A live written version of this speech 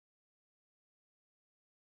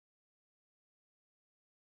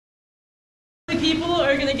people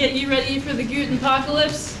are going to get you ready for the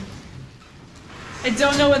Gutenpocalypse. I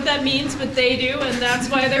don't know what that means, but they do, and that's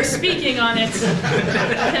why they're speaking on it.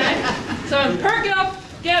 Okay? So perk up,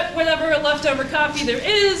 get whatever leftover coffee there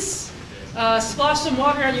is, splash some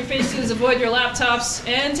water on your faces, avoid your laptops,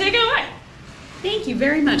 and take it away. Thank you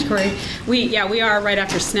very much, Corey. We are right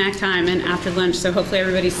after snack time and after lunch, so hopefully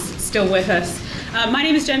everybody's still with us. My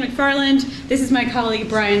name is Jen McFarland. This is my colleague,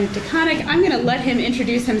 Brian DeConinck. I'm going to let him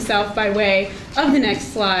introduce himself by way of the next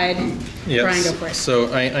slide. Yes. Brian, go for it.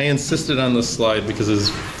 So I insisted on this slide because it's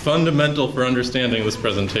fundamental for understanding this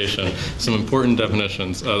presentation. Some important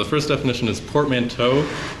definitions. The first definition is portmanteau.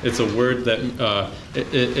 It's a word that,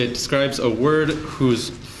 it describes a word whose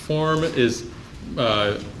form is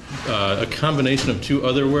a combination of two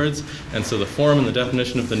other words, and so the form and the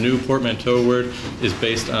definition of the new portmanteau word is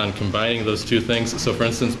based on combining those two things. So for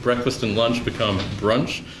instance, breakfast and lunch become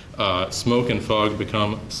brunch, smoke and fog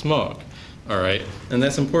become smog. All right, and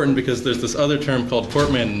that's important because there's this other term called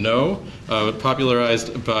portmanteau,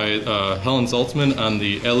 popularized by Helen Zaltzman on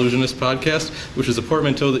the Allusionist podcast, which is a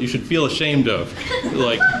portmanteau that you should feel ashamed of,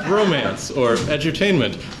 like romance or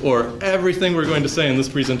edutainment or everything we're going to say in this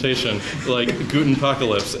presentation, like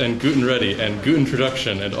Gutenpocalypse and GutenReady and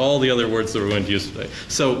Gutentroduction and all the other words that we're going to use today.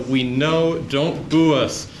 So we know, don't boo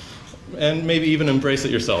us, and maybe even embrace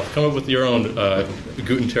it yourself. Come up with your own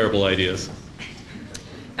Guten terrible ideas.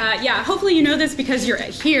 Yeah, hopefully you know this because you're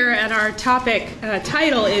here and our topic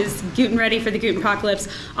title is GutenReady for the Gutenpocalypse.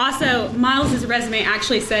 Also, Miles' resume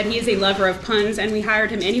actually said he is a lover of puns, and we hired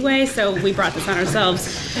him anyway, so we brought this on ourselves.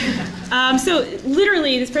 So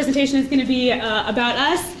literally, this presentation is going to be about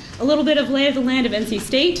us, a little bit of lay of the land of NC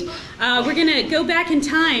State. We're going to go back in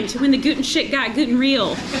time to when the Guten shit got Guten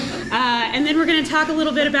real. And then we're going to talk a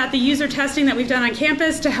little bit about the user testing that we've done on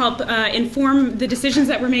campus to help inform the decisions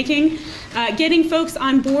that we're making, getting folks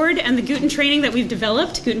on board and the Guten training that we've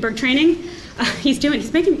developed, Gutenberg training. He's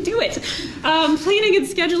making me do it. Planning and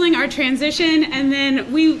scheduling our transition, and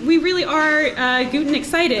then we really are Guten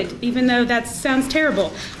excited, even though that sounds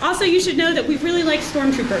terrible. Also, you should know that we really like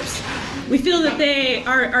stormtroopers. We feel that they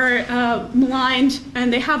are maligned,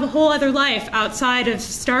 and they have a whole other life outside of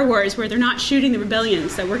Star Wars where they're not shooting the rebellion,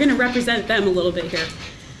 so we're going to represent them a little bit here.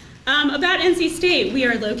 About NC State, we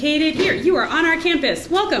are located here. You are on our campus.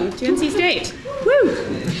 Welcome to NC State. Woo!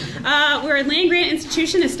 We're a land-grant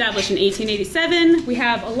institution established in 1887. We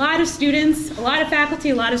have a lot of students, a lot of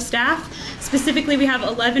faculty, a lot of staff. Specifically, we have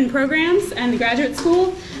 11 programs and the graduate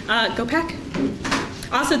school. Go Pack!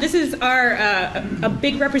 Also, this is our a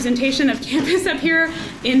big representation of campus up here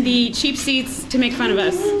in the cheap seats to make fun of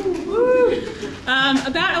us.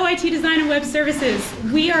 About OIT Design and Web Services,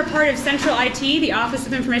 we are part of Central IT, the Office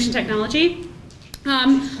of Information Technology.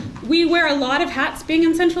 We wear a lot of hats being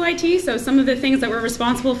in Central IT, so some of the things that we're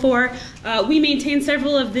responsible for, we maintain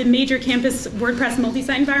several of the major campus WordPress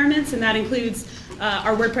multi-site environments, and that includes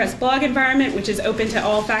our WordPress blog environment, which is open to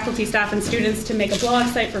all faculty, staff, and students to make a blog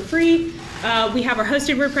site for free. We have our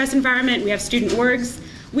hosted WordPress environment. We have student orgs.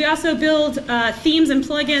 We also build themes and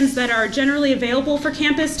plugins that are generally available for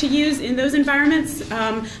campus to use in those environments.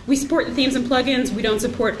 We support the themes and plugins. We don't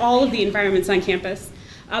support all of the environments on campus.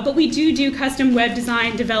 But we do custom web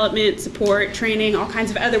design, development, support, training, all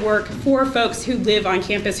kinds of other work for folks who live on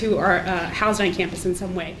campus, who are housed on campus in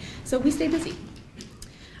some way. So we stay busy.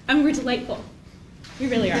 And we're delightful. We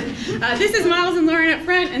really are. This is Miles and Lauren up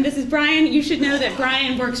front, and this is Brian. You should know that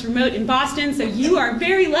Brian works remote in Boston, so you are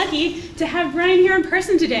very lucky to have Brian here in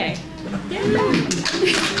person today. As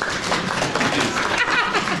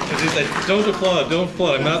he said, don't applaud, don't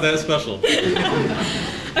applaud. I'm not that special.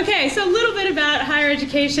 Okay, so a little bit about higher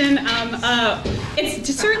education.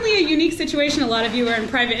 It's certainly a unique situation. A lot of you are in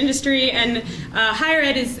private industry, and higher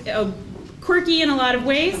ed is quirky in a lot of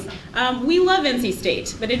ways. We love NC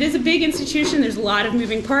State, but it is a big institution. There's a lot of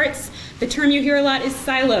moving parts. The term you hear a lot is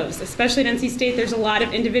silos, especially at NC State. There's a lot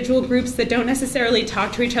of individual groups that don't necessarily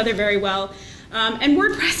talk to each other very well. And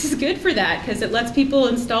WordPress is good for that because it lets people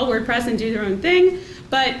install WordPress and do their own thing.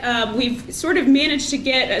 But we've sort of managed to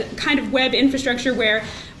get a kind of web infrastructure where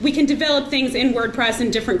we can develop things in WordPress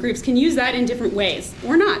and different groups can use that in different ways,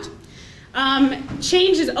 or not.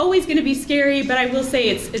 Change is always going to be scary, but I will say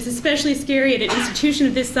it's especially scary at an institution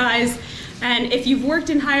of this size. And if you've worked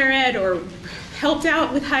in higher ed or helped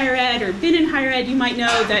out with higher ed or been in higher ed, you might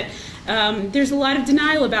know that there's a lot of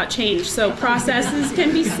denial about change. So processes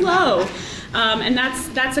can be slow, and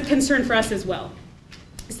that's a concern for us as well.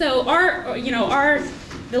 So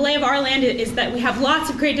the lay of our land is that we have lots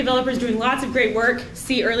of great developers doing lots of great work.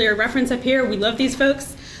 See earlier reference up here. We love these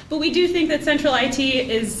folks. But we do think that Central IT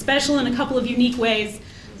is special in a couple of unique ways.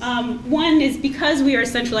 One is because we are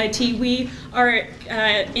central IT, we are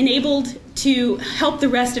enabled to help the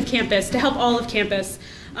rest of campus, to help all of campus.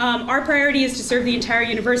 Our priority is to serve the entire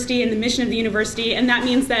university and the mission of the university, and that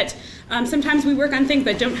means that sometimes we work on things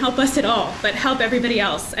that don't help us at all, but help everybody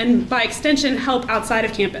else, and by extension, help outside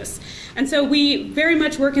of campus. And so we very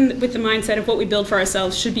much work with the mindset of what we build for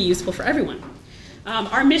ourselves should be useful for everyone.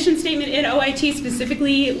 Our mission statement at OIT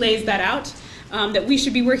specifically lays that out, that we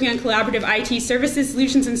should be working on collaborative IT services,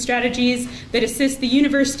 solutions, and strategies that assist the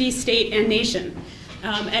university, state, and nation.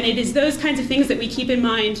 And it is those kinds of things that we keep in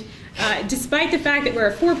mind, despite the fact that we're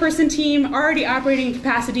a 4-person team, already operating in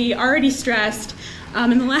capacity, already stressed,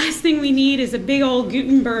 and the last thing we need is a big old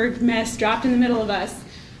Gutenberg mess dropped in the middle of us.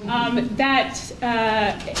 That's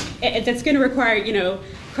going to require,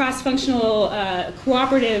 cross-functional,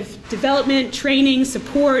 cooperative development, training,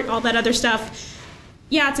 support, all that other stuff.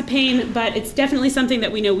 Yeah, it's a pain, but it's definitely something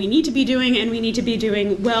that we know we need to be doing, and we need to be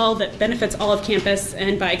doing well that benefits all of campus,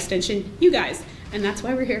 and by extension, you guys. And that's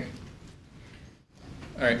why we're here.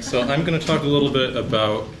 All right, so I'm going to talk a little bit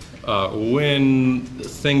about when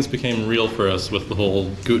things became real for us with the whole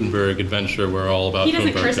Gutenberg adventure. We're all about He doesn't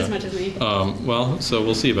Gutenberg curse as much as me. Well, so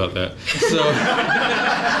we'll see about that.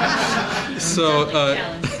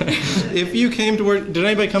 If you came to did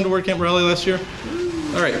anybody come to WordCamp Raleigh last year?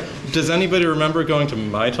 All right. Does anybody remember going to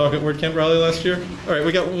my talk at WordCamp Raleigh last year? All right,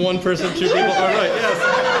 we got 1 person, 2 people. All right, yes.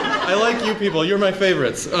 I like you people. You're my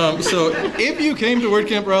favorites. So if you came to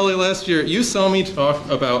WordCamp Raleigh last year, you saw me talk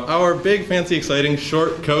about our big, fancy, exciting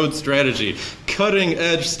short code strategy. Cutting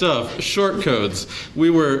edge stuff, short codes. We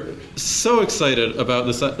were so excited about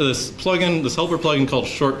this plugin, this helper plugin called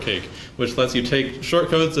Shortcake, which lets you take short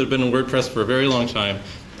codes that have been in WordPress for a very long time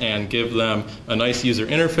and give them a nice user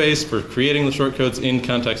interface for creating the shortcodes in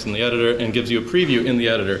context in the editor, and gives you a preview in the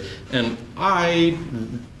editor. And I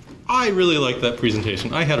really liked that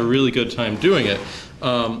presentation. I had a really good time doing it.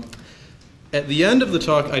 At the end of the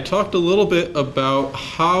talk, I talked a little bit about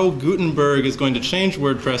how Gutenberg is going to change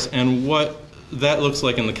WordPress and what that looks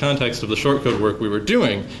like in the context of the shortcode work we were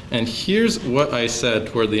doing. And here's what I said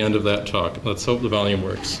toward the end of that talk. Let's hope the volume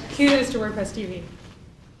works. Kudos to WordPress TV.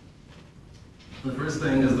 The first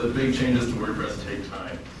thing is that big changes to WordPress take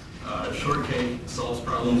time. Shortcake solves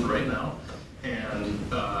problems right now, and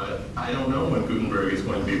I don't know when Gutenberg is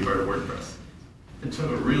going to be part of WordPress. It took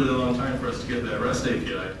a really long time for us to get that REST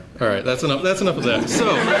API. All right, that's enough of that. So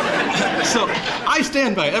I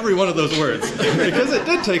stand by every one of those words, because it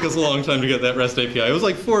did take us a long time to get that REST API. It was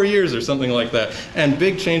like 4 years or something like that, and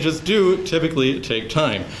big changes do typically take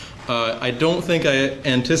time. I don't think I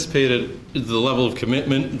anticipated the level of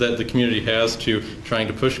commitment that the community has to trying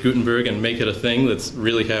to push Gutenberg and make it a thing that's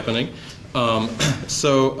really happening.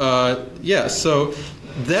 So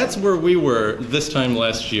that's where we were this time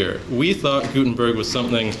last year. We thought Gutenberg was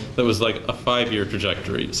something that was like a 5-year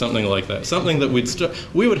trajectory, something like that, something that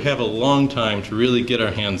we would have a long time to really get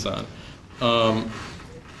our hands on.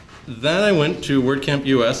 Then I went to WordCamp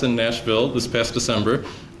US in Nashville this past December.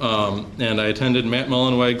 And I attended Matt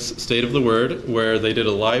Mullenweg's State of the Word, where they did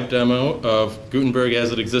a live demo of Gutenberg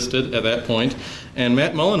as it existed at that point. And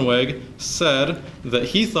Matt Mullenweg said that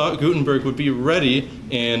he thought Gutenberg would be ready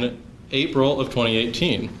in April of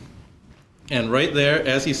 2018. And right there,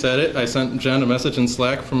 as he said it, I sent Jen a message in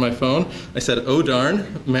Slack from my phone. I said, oh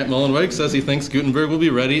darn, Matt Mullenweg says he thinks Gutenberg will be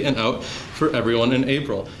ready and out for everyone in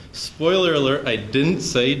April. Spoiler alert, I didn't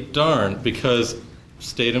say darn, because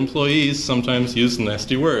state employees sometimes use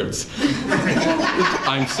nasty words.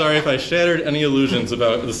 I'm sorry if I shattered any illusions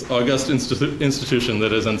about this august institution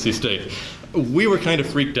that is NC State. We were kind of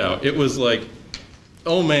freaked out. It was like,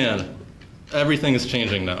 oh man, everything is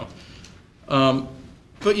changing now.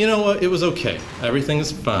 But you know what? It was okay. Everything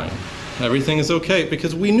is fine. Everything is okay,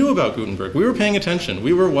 because we knew about Gutenberg. We were paying attention.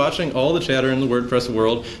 We were watching all the chatter in the WordPress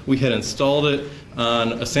world. We had installed it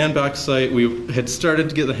on a sandbox site. We had started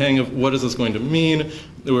to get the hang of what is this going to mean.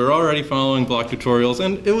 We were already following block tutorials,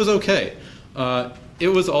 and it was okay. It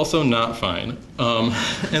was also not fine.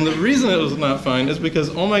 And the reason it was not fine is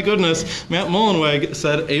because, oh my goodness, Matt Mullenweg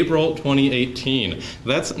said April 2018.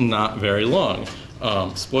 That's not very long.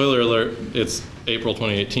 Spoiler alert, it's April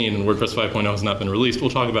 2018 and WordPress 5.0 has not been released. We'll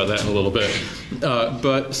talk about that in a little bit.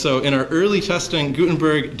 But so in our early testing,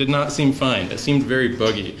 Gutenberg did not seem fine. It seemed very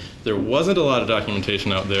buggy. There wasn't a lot of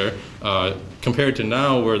documentation out there. Compared to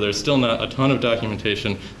now, where there's still not a ton of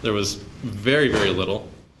documentation, there was very, very little.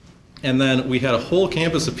 And then we had a whole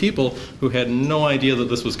campus of people who had no idea that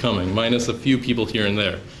this was coming, minus a few people here and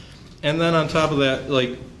there. And then on top of that,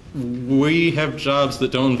 like, we have jobs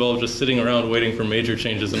that don't involve just sitting around waiting for major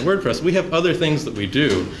changes in WordPress. We have other things that we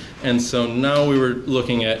do. And so now we were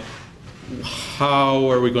looking at how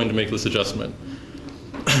are we going to make this adjustment?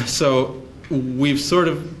 So I've sort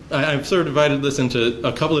of divided this into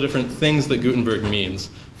a couple of different things that Gutenberg means.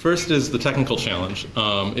 First is the technical challenge.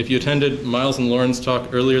 If you attended Miles and Lauren's talk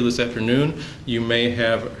earlier this afternoon, you may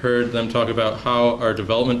have heard them talk about how our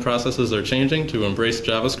development processes are changing to embrace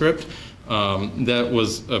JavaScript. That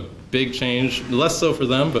was a big change, less so for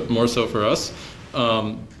them, but more so for us.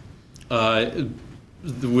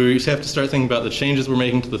 We have to start thinking about the changes we're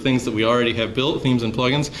making to the things that we already have built, themes and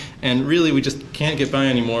plugins, and really we just can't get by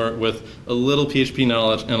anymore with a little PHP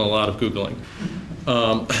knowledge and a lot of Googling.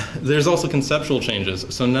 There's also conceptual changes.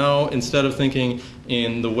 So now, instead of thinking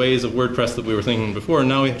in the ways of WordPress that we were thinking before,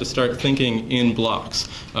 now we have to start thinking in blocks.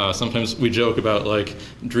 Sometimes we joke about like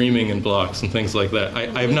dreaming in blocks and things like that.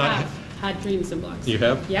 I have not had dreams in blocks. You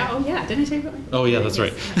have? Yeah. Oh yeah. Didn't I tell you about that? Oh yeah, that's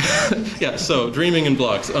right. Yeah. So dreaming in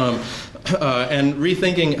blocks. And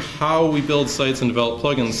rethinking how we build sites and develop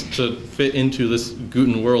plugins to fit into this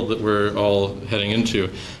Guten world that we're all heading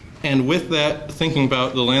into. And with that, thinking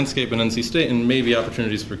about the landscape in NC State and maybe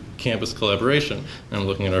opportunities for campus collaboration. And I'm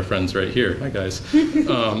looking at our friends right here. Hi, guys.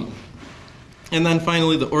 And then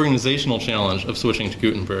finally, the organizational challenge of switching to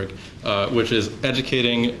Gutenberg, which is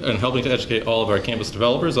educating and helping to educate all of our campus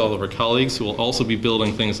developers, all of our colleagues who will also be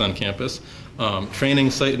building things on campus, training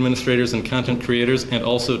site administrators and content creators, and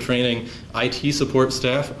also training IT support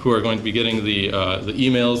staff who are going to be getting the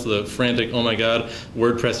emails, the frantic, oh my God,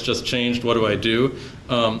 WordPress just changed, what do I do?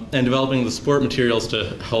 And developing the support materials to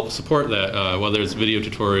help support that, whether it's video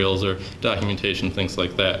tutorials or documentation, things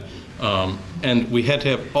like that. And we had to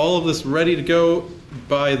have all of this ready to go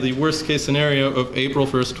by the worst case scenario of April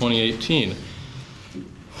 1st, 2018.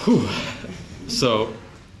 Whew. So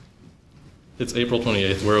it's April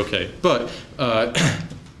 28th, we're okay. But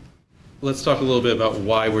let's talk a little bit about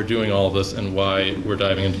why we're doing all of this and why we're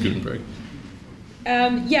diving into Gutenberg.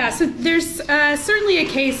 Yeah, so there's certainly a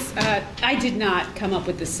case, I did not come up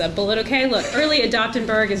with this sub-bullet, okay? Look, early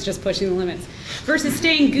Adoptenberg is just pushing the limits versus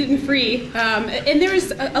staying Guten-free. And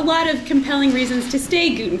there's a lot of compelling reasons to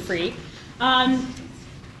stay Guten-free.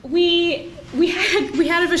 We had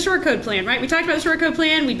a shortcode plan, right? We talked about the shortcode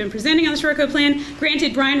plan. We've been presenting on the shortcode plan.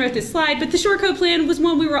 Granted, Brian wrote this slide, but the shortcode plan was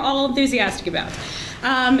one we were all enthusiastic about.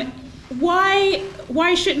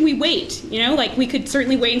 Why shouldn't we wait? You know, like we could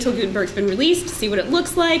certainly wait until Gutenberg's been released, see what it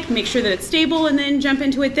looks like, make sure that it's stable, and then jump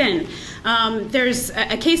into it then. There's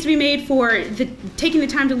a case to be made for taking the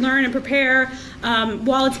time to learn and prepare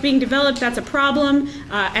while it's being developed. That's a problem.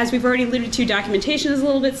 As we've already alluded to, documentation is a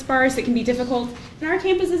little bit sparse. It can be difficult. And our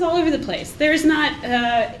campus is all over the place. There's not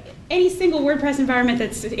any single WordPress environment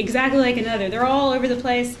that's exactly like another. They're all over the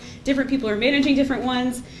place. Different people are managing different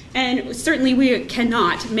ones. And certainly we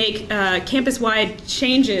cannot make campus-wide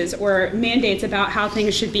changes or mandates about how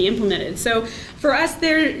things should be implemented. So for us,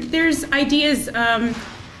 there's ideas,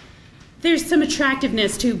 there's some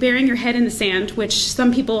attractiveness to burying your head in the sand, which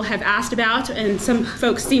some people have asked about and some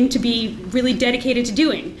folks seem to be really dedicated to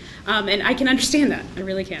doing. And I can understand that, I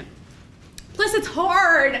really can. Plus it's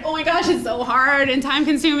hard, oh my gosh, it's so hard and time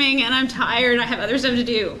consuming and I'm tired, I have other stuff to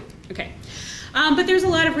do. Okay. But there's a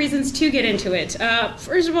lot of reasons to get into it.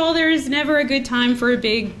 First of all, there is never a good time for a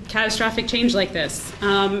big catastrophic change like this.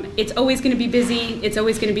 It's always going to be busy, it's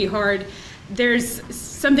always going to be hard. There's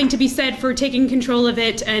something to be said for taking control of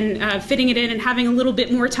it and fitting it in and having a little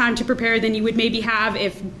bit more time to prepare than you would maybe have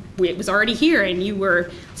if it was already here and you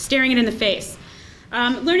were staring it in the face.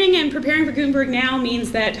 Learning and preparing for Gutenberg now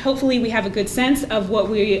means that hopefully we have a good sense of what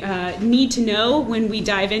we need to know when we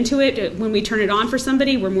dive into it. When we turn it on for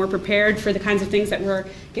somebody, we're more prepared for the kinds of things that we're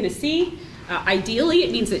going to see. Ideally,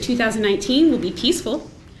 it means that 2019 will be peaceful,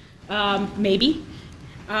 maybe.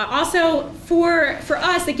 Also, for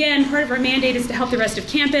us, again, part of our mandate is to help the rest of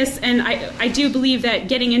campus, and I do believe that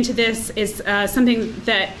getting into this is something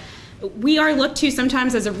that we are looked to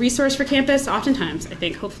sometimes as a resource for campus, oftentimes, I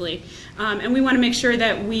think, hopefully. And we want to make sure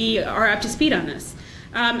that we are up to speed on this.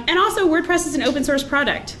 And also, WordPress is an open source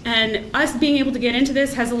product. And us being able to get into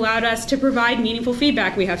this has allowed us to provide meaningful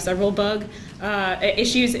feedback. We have several bug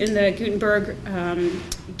issues in the Gutenberg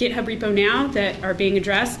GitHub repo now that are being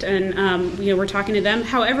addressed. And we're talking to them.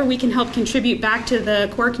 However we can help contribute back to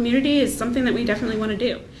the core community is something that we definitely want to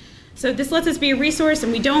do. So this lets us be a resource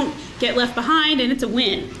and we don't get left behind and it's a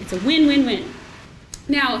win. It's a win-win-win.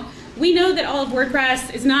 Now, we know that all of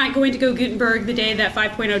WordPress is not going to go Gutenberg the day that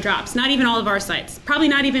 5.0 drops. Not even all of our sites. Probably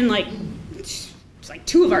not even like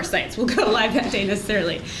 2 of our sites will go live that day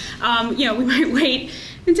necessarily. We might wait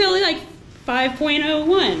until like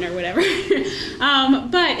 5.01 or whatever.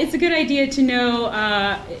 But it's a good idea to know,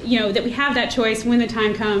 that we have that choice when the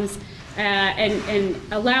time comes. and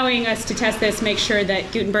allowing us to test this, make sure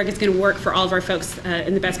that Gutenberg is going to work for all of our folks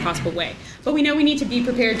in the best possible way. But we know we need to be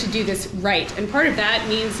prepared to do this right, and part of that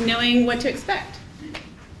means knowing what to expect.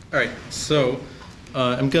 All right, so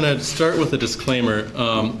I'm going to start with a disclaimer.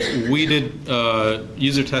 We did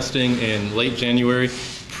user testing in late January.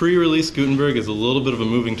 Pre-release Gutenberg is a little bit of a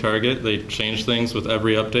moving target. They change things with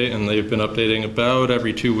every update, and they've been updating about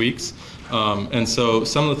every 2 weeks. And so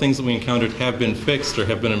some of the things that we encountered have been fixed or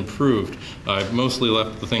have been improved. I've mostly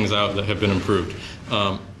left the things out that have been improved.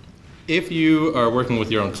 If you are working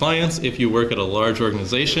with your own clients, if you work at a large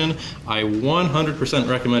organization, I 100%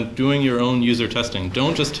 recommend doing your own user testing.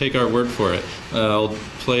 Don't just take our word for it. I'll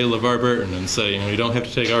play LeVar Burton and say, you don't have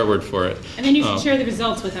to take our word for it. And then you should share the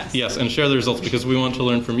results with us. Yes, and share the results because we want to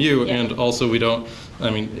learn from you, and also we don't,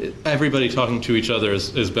 everybody talking to each other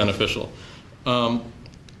is beneficial.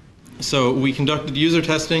 So we conducted user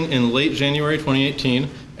testing in late January 2018,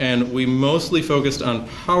 and we mostly focused on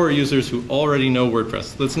power users who already know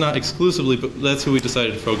WordPress. That's not exclusively, but that's who we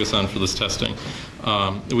decided to focus on for this testing.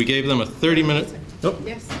 We gave them a 30-minute... Oh.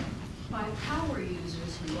 Yes. By power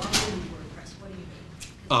users who already know WordPress, what do you mean?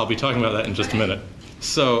 I'll be talking about that in just a minute.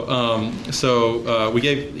 So we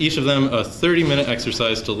gave each of them a 30-minute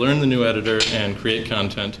exercise to learn the new editor and create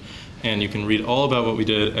content. And you can read all about what we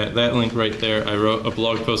did at that link right there. I wrote a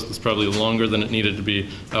blog post that's probably longer than it needed to be,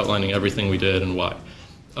 outlining everything we did and why.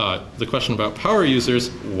 The question about power users,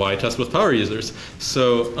 why test with power users?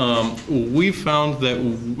 So we found that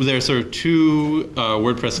there are sort of two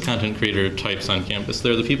WordPress content creator types on campus.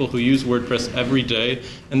 They're the people who use WordPress every day,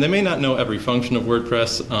 and they may not know every function of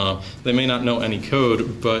WordPress, they may not know any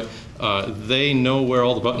code, but they know where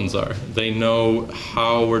all the buttons are. They know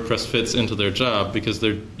how WordPress fits into their job because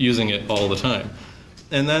they're using it all the time.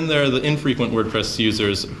 And then there are the infrequent WordPress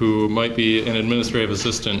users who might be an administrative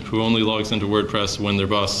assistant who only logs into WordPress when their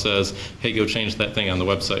boss says, hey, go change that thing on the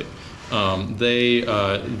website.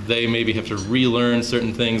 They maybe have to relearn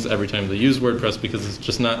certain things every time they use WordPress because it's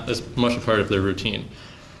just not as much a part of their routine.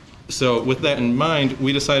 So with that in mind,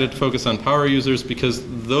 we decided to focus on power users because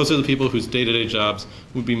those are the people whose day-to-day jobs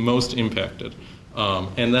would be most impacted.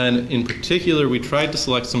 And then in particular, we tried to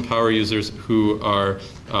select some power users who are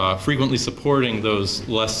frequently supporting those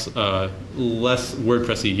less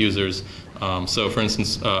WordPressy users. So for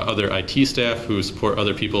instance, other IT staff who support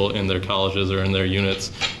other people in their colleges or in their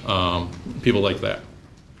units, people like that.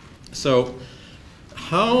 So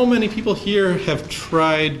how many people here have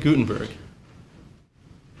tried Gutenberg?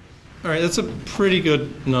 All right, that's a pretty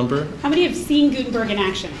good number. How many have seen Gutenberg in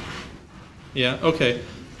action? Yeah, okay.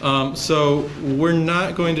 So we're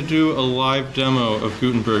not going to do a live demo of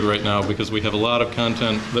Gutenberg right now because we have a lot of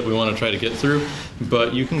content that we want to try to get through,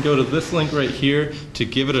 but you can go to this link right here to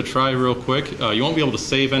give it a try real quick. You won't be able to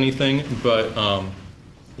save anything, but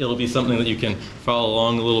it'll be something that you can follow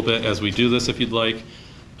along a little bit as we do this if you'd like.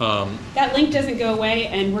 That link doesn't go away,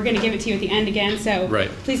 and we're going to give it to you at the end again, so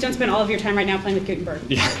please don't spend all of your time right now playing with Gutenberg.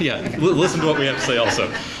 Yeah. Okay. Listen to what we have to say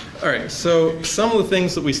also. All right, so some of the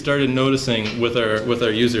things that we started noticing with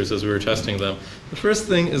our users as we were testing them. The first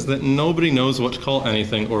thing is that nobody knows what to call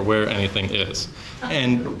anything or where anything is.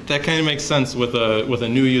 And that kind of makes sense with a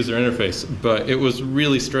new user interface, but it was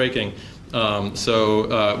really striking.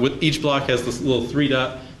 With each block has this little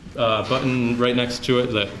 3-dot button right next to it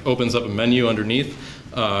that opens up a menu underneath.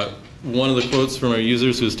 One of the quotes from our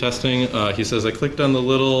users who's testing, he says, I clicked on the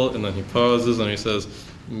little, and then he pauses and he says,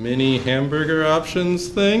 mini hamburger options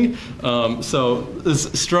thing. So is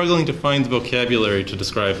struggling to find the vocabulary to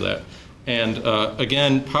describe that. And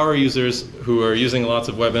again, power users who are using lots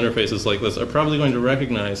of web interfaces like this are probably going to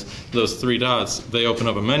recognize those 3 dots. They open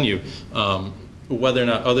up a menu. Whether or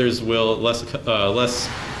not others will, less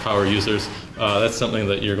power users, that's something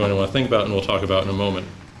that you're going to want to think about and we'll talk about in a moment.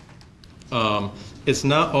 It's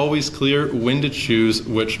not always clear when to choose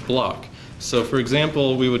which block. So for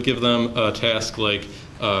example, we would give them a task like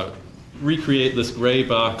recreate this gray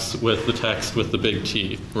box with the text with the big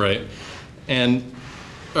T, right? And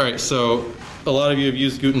all right, so a lot of you have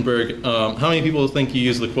used Gutenberg. How many people think you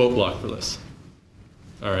use the quote block for this?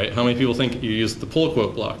 All right, how many people think you use the pull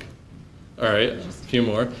quote block? All right, a few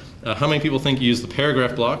more. How many people think you use the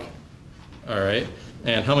paragraph block? All right,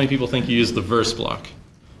 and how many people think you use the verse block?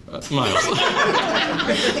 Miles.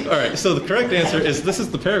 All right, so the correct answer is this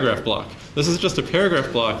is the paragraph block. This is just a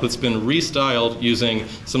paragraph block that's been restyled using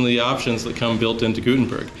some of the options that come built into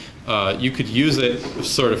Gutenberg. You could use it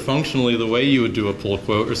sort of functionally the way you would do a pull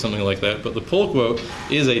quote or something like that, but the pull quote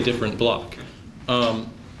is a different block.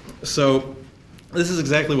 So this is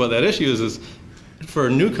exactly what that issue is for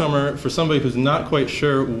a newcomer, for somebody who's not quite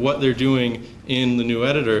sure what they're doing in the new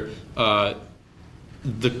editor,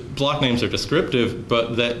 the block names are descriptive,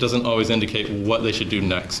 but that doesn't always indicate what they should do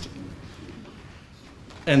next.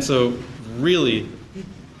 And so really,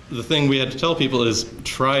 the thing we had to tell people is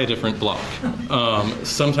try a different block.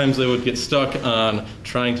 Sometimes they would get stuck on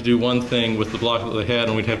trying to do one thing with the block that they had,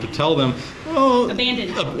 and we'd have to tell them, well,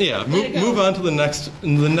 abandon. Yeah, move on to the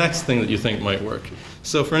next thing that you think might work.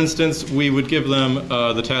 So for instance, we would give them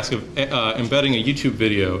the task of embedding a YouTube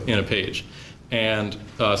video in a page. And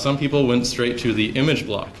some people went straight to the image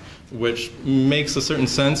block, which makes a certain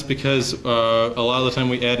sense because a lot of the time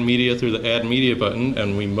we add media through the Add Media button,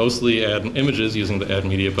 and we mostly add images using the Add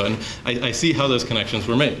Media button. I see how those connections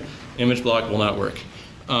were made. Image block will not work.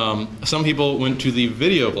 Some people went to the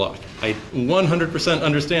video block. I 100%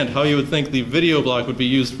 understand how you would think the video block would be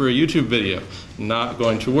used for a YouTube video. Not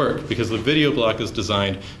going to work, because the video block is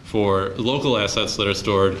designed for local assets that are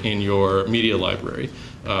stored in your media library.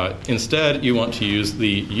 Instead, you want to use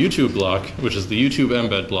the YouTube block, which is the YouTube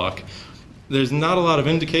embed block. There's not a lot of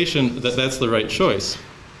indication that that's the right choice.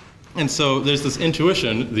 And so there's this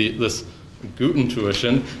intuition, this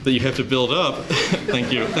Gutentuition that you have to build up.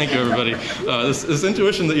 Thank you, everybody. This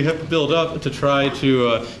intuition that you have to build up to try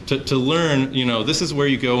to learn. You know, this is where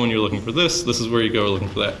you go when you're looking for this. This is where you go looking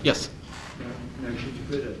for that. Yes. Now, could you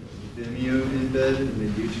put a Vimeo embed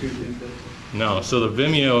and the YouTube embed? No. So the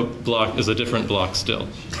Vimeo block is a different block still.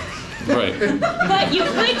 Right. But you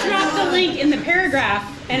could drop the link in the paragraph,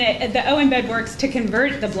 and the OEmbed works to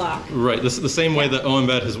convert the block. Right. This is the same way that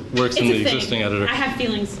OEmbed works in the existing editor. I have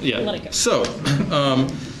feelings. Yeah. Let it go. So,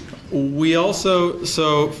 we also,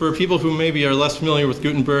 for people who maybe are less familiar with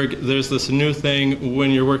Gutenberg, there's this new thing when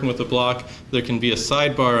you're working with a block. There can be a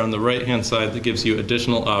sidebar on the right-hand side that gives you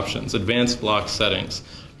additional options, advanced block settings.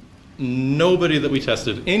 Nobody that we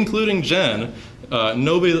tested, including Jen,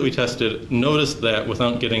 nobody that we tested noticed that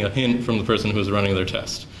without getting a hint from the person who was running their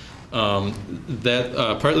test. Partly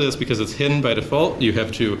that's because it's hidden by default. You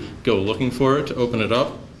have to go looking for it to open it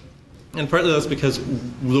up. And partly that's because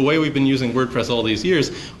the way we've been using WordPress all these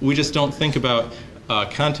years, we just don't think about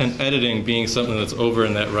content editing being something that's over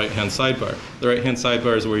in that right-hand sidebar. The right-hand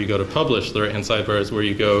sidebar is where you go to publish. The right-hand sidebar is where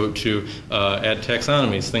you go to add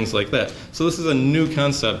taxonomies, things like that. So this is a new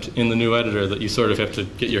concept in the new editor that you sort of have to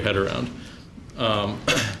get your head around.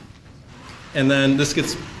 And then this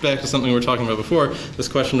gets back to something we were talking about before, this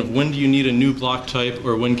question of when do you need a new block type,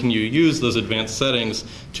 or when can you use those advanced settings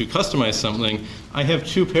to customize something. I have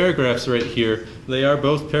two paragraphs right here. They are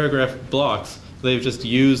both paragraph blocks. They've just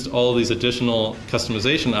used all these additional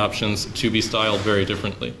customization options to be styled very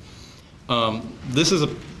differently. This is a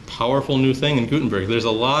powerful new thing in Gutenberg. There's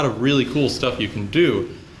a lot of really cool stuff you can do.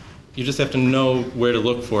 You just have to know where to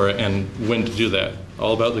look for it and when to do that.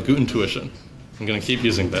 All about the Gutentuition. I'm going to keep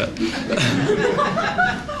using that.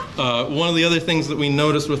 One of the other things that we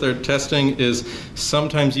noticed with our testing is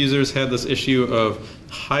sometimes users had this issue of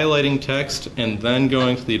highlighting text and then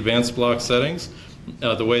going to the advanced block settings.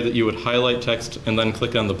 The way that you would highlight text and then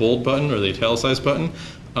click on the bold button or the italicize button.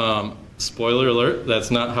 Spoiler alert, that's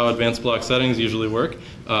not how advanced block settings usually work.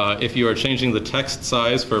 If you are changing the text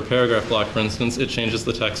size for a paragraph block, for instance, it changes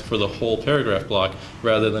the text for the whole paragraph block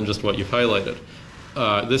rather than just what you've highlighted.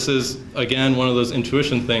 This is, again, one of those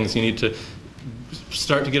intuition things. You need to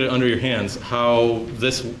start to get it under your hands, how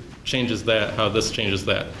this changes that, how this changes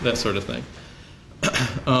that sort of thing.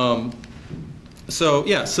 So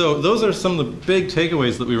those are some of the big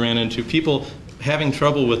takeaways that we ran into, people having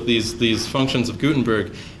trouble with these functions of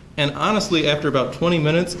Gutenberg. And honestly, after about 20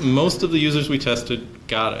 minutes, most of the users we tested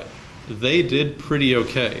got it. They did pretty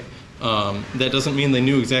okay. That doesn't mean they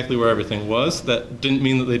knew exactly where everything was. That didn't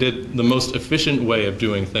mean that they did the most efficient way of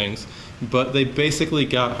doing things. But they basically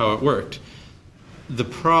got how it worked. The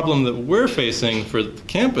problem that we're facing for the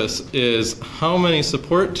campus is how many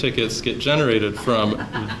support tickets get generated from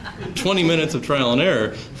 20 minutes of trial and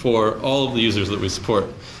error for all of the users that we support.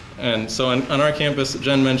 And so on our campus,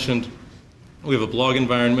 Jen mentioned, we have a blog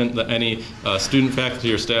environment that any student,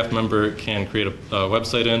 faculty, or staff member can create a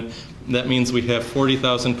website in. That means we have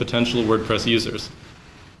 40,000 potential WordPress users.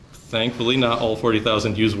 Thankfully, not all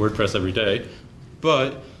 40,000 use WordPress every day,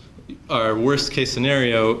 but our worst case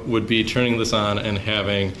scenario would be turning this on and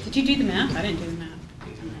having... Did you do the math? I didn't do the math.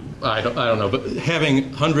 I don't know, but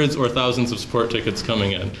having hundreds or thousands of support tickets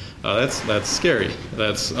coming in, that's scary.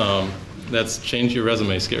 That's change your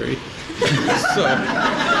resume scary.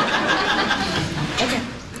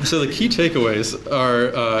 So the key takeaways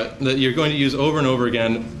are that you're going to use over and over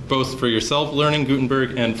again, both for yourself learning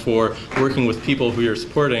Gutenberg and for working with people who you're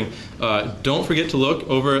supporting. Don't forget to look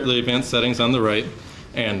over at the advanced settings on the right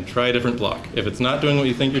and try a different block. If it's not doing what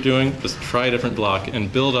you think you're doing, just try a different block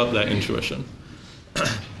and build up that intuition.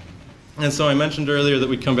 And so I mentioned earlier that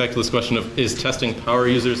we'd come back to this question of, is testing power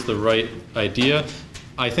users the right idea?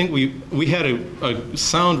 I think we had a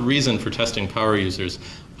sound reason for testing power users.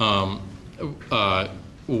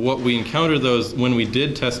 What we encountered those when we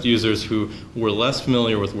did test users who were less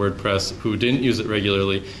familiar with WordPress, who didn't use it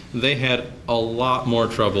regularly, they had a lot more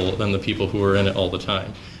trouble than the people who were in it all the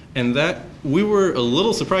time. And that, we were a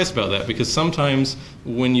little surprised about that, because sometimes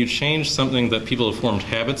when you change something that people have formed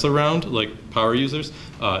habits around, like power users,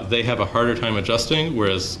 they have a harder time adjusting,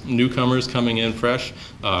 whereas newcomers coming in fresh,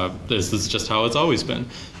 this is just how it's always been.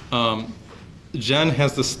 Jen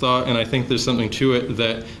has this thought, and I think there's something to it,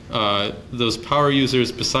 that those power users,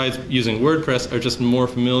 besides using WordPress, are just more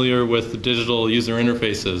familiar with the digital user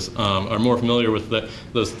interfaces, are more familiar with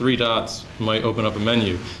those 3 dots might open up a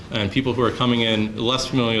menu. And people who are coming in less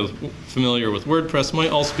familiar with WordPress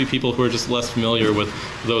might also be people who are just less familiar with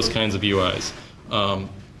those kinds of UIs.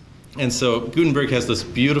 And so Gutenberg has this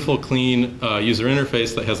beautiful, clean user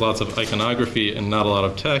interface that has lots of iconography and not a lot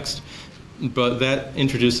of text. But that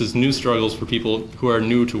introduces new struggles for people who are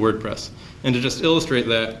new to WordPress. And to just illustrate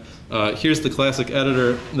that, here's the classic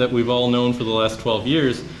editor that we've all known for the last 12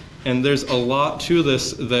 years. And there's a lot to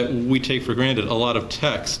this that we take for granted, a lot of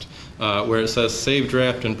text, where it says save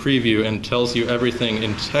draft and preview and tells you everything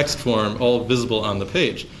in text form, all visible on the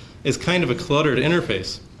page. It's kind of a cluttered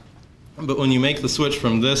interface. But when you make the switch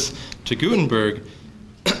from this to Gutenberg,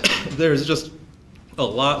 there's just a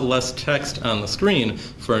lot less text on the screen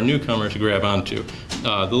for a newcomer to grab onto.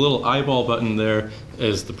 The little eyeball button there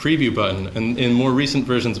is the preview button, and in more recent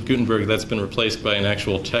versions of Gutenberg that's been replaced by an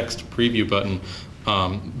actual text preview button,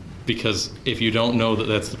 because if you don't know that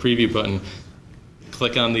that's the preview button,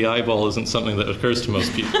 click on the eyeball isn't something that occurs to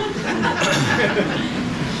most people.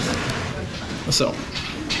 So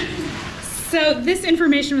this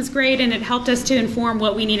information was great, and it helped us to inform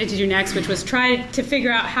what we needed to do next, which was try to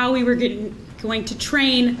figure out how we were going to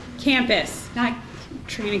train campus, not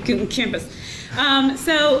training Guten campus.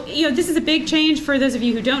 So this is a big change for those of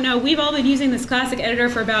you who don't know. We've all been using this classic editor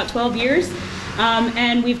for about 12 years,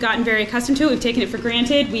 and we've gotten very accustomed to it. We've taken it for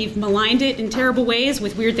granted. We've maligned it in terrible ways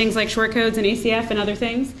with weird things like shortcodes and ACF and other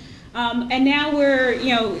things. And now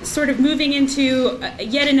we're sort of moving into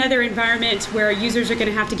yet another environment where users are going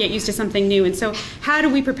to have to get used to something new. And so how do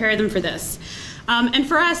we prepare them for this? And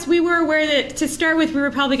for us, we were aware that to start with, we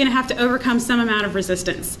were probably going to have to overcome some amount of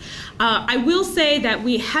resistance. I will say that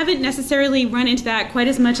we haven't necessarily run into that quite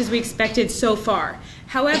as much as we expected so far.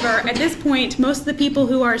 However, at this point, most of the people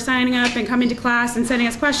who are signing up and coming to class and sending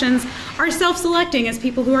us questions are self-selecting as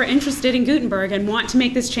people who are interested in Gutenberg and want to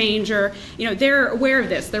make this change, or they're aware of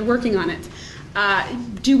this, they're working on it.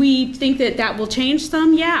 Do we think that that will change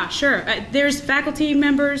some? Yeah, sure. There's faculty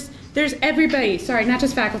members, there's everybody, sorry, not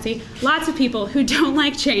just faculty, lots of people who don't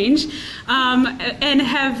like change and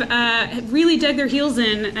have really dug their heels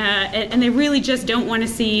in, and they really just don't want to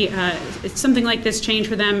see something like this change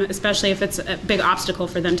for them, especially if it's a big obstacle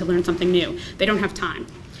for them to learn something new. They don't have time.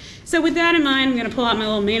 So with that in mind, I'm going to pull out my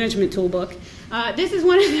little management toolbook. This is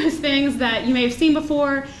one of those things that you may have seen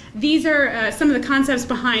before. These are some of the concepts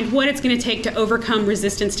behind what it's going to take to overcome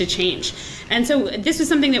resistance to change. And so this was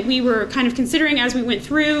something that we were kind of considering as we went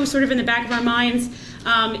through, sort of in the back of our minds.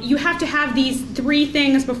 You have to have these 3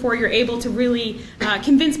 things before you're able to really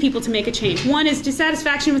convince people to make a change. One is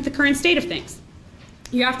dissatisfaction with the current state of things.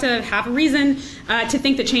 You have to have a reason to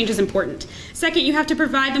think that change is important. Second, you have to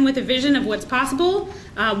provide them with a vision of what's possible,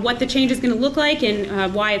 what the change is going to look like,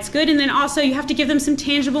 and why it's good. And then also you have to give them some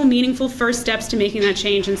tangible, meaningful first steps to making that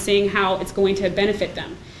change and seeing how it's going to benefit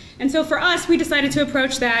them. And so for us, we decided to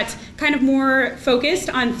approach that kind of more focused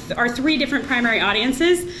on our 3 different primary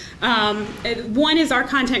audiences. One is our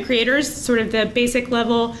content creators, sort of the basic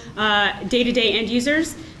level day-to-day end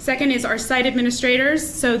users. Second is our site administrators,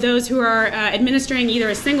 so those who are administering either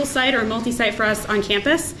a single site or a multi-site for us on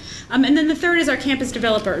campus. And then the third is our campus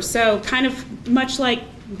developers, so kind of much like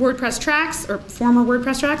WordPress tracks, or former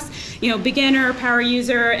WordPress tracks, beginner, power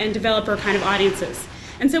user, and developer kind of audiences.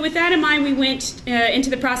 And so with that in mind, we went into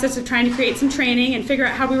the process of trying to create some training and figure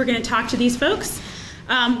out how we were going to talk to these folks.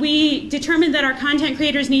 We determined that our content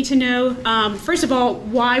creators need to know, first of all,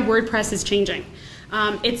 why WordPress is changing.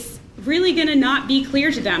 It's really going to not be clear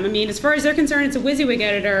to them. I mean, as far as they're concerned, it's a WYSIWYG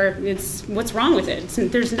editor. It's what's wrong with it.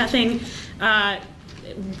 There's nothing.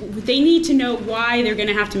 They need to know why they're going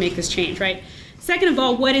to have to make this change, right? Second of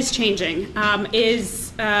all, what is changing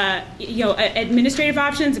is administrative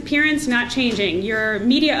options, appearance, not changing. Your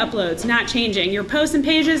media uploads, not changing. Your posts and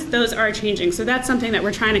pages, those are changing. So that's something that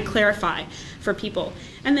we're trying to clarify for people.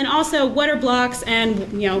 And then also, what are blocks,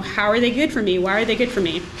 and how are they good for me? Why are they good for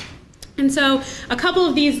me? And so a couple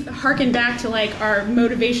of these harken back to like our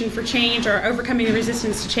motivation for change or overcoming the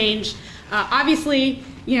resistance to change. Obviously,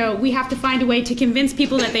 we have to find a way to convince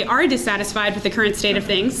people that they are dissatisfied with the current state of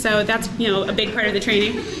things. So that's, a big part of the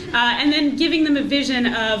training. And then giving them a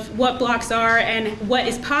vision of what blocks are and what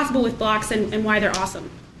is possible with blocks and why they're awesome.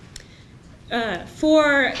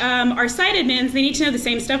 For our site admins, they need to know the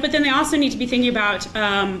same stuff, but then they also need to be thinking about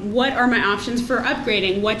what are my options for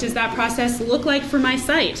upgrading? What does that process look like for my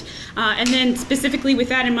site? And then specifically with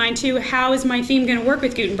that in mind too, how is my theme going to work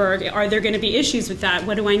with Gutenberg? Are there going to be issues with that?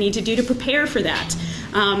 What do I need to do to prepare for that?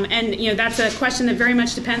 And that's a question that very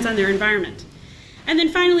much depends on their environment. And then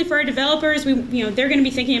finally, for our developers, they're going to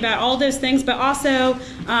be thinking about all those things, but also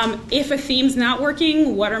if a theme's not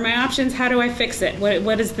working, what are my options? How do I fix it?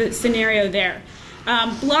 What is the scenario there?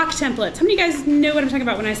 Block templates. How many of you guys know what I'm talking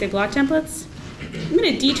about when I say block templates? I'm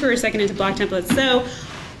going to detour a second into block templates. So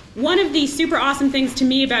one of the super awesome things to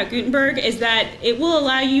me about Gutenberg is that it will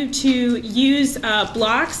allow you to use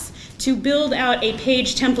blocks to build out a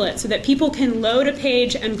page template so that people can load a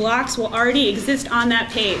page and blocks will already exist on that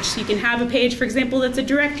page. So you can have a page, for example, that's a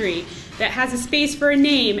directory that has a space for a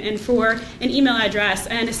name and for an email address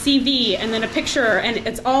and a CV and then a picture, and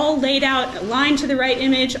it's all laid out, aligned to the right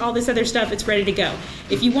image, all this other stuff, it's ready to go.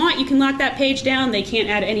 If you want, you can lock that page down. They can't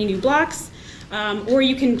add any new blocks. Or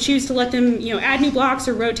you can choose to let them add new blocks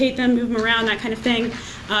or rotate them, move them around, that kind of thing.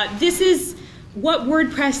 This is what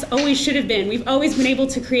WordPress always should have been. We've always been able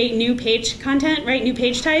to create new page content, right? New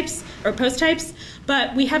page types or post types,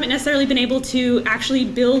 but we haven't necessarily been able to actually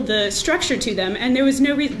build the structure to them, and there was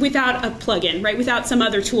no without a plugin, right? Without some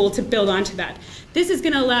other tool to build onto that. This is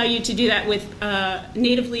going to allow you to do that with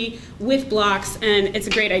natively with blocks, and it's a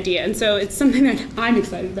great idea. And so it's something that I'm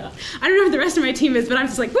excited about. I don't know if the rest of my team is, but I'm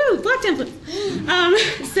just like, woo, block templates.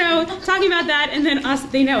 So talking about that, and then us,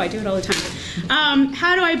 they know I do it all the time.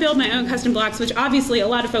 How do I build my own custom blocks, which obviously a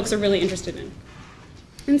lot of folks are really interested in.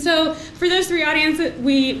 And so for those three audiences,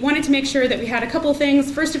 we wanted to make sure that we had a couple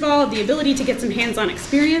things. First of all, the ability to get some hands-on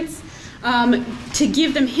experience. To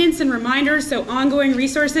give them hints and reminders, so ongoing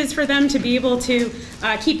resources for them to be able to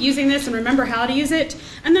keep using this and remember how to use it,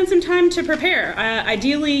 and then some time to prepare,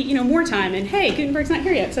 ideally more time, and hey, Gutenberg's not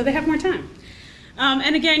here yet, so they have more time.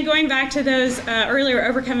 And again, going back to those earlier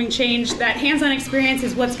overcoming change, that hands-on experience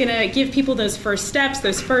is what's going to give people those first steps,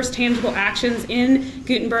 those first tangible actions in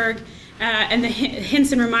Gutenberg, and the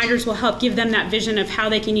hints and reminders will help give them that vision of how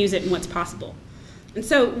they can use it and what's possible. And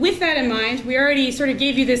so with that in mind, we already sort of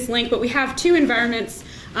gave you this link, but we have two environments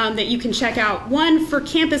that you can check out. One for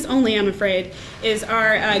campus only, I'm afraid, is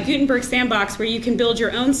our Gutenberg sandbox, where you can build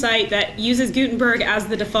your own site that uses Gutenberg as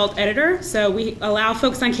the default editor. So we allow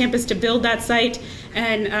folks on campus to build that site,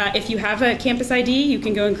 and if you have a campus ID, you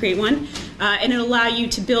can go and create one, and it'll allow you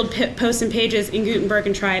to build posts and pages in Gutenberg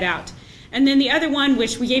and try it out. And then the other one,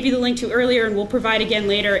 which we gave you the link to earlier and we'll provide again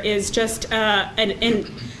later, is just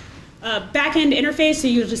back-end interface, so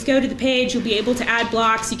you'll just go to the page, you'll be able to add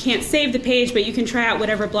blocks. You can't save the page, but you can try out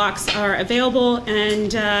whatever blocks are available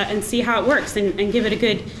and see how it works and give it a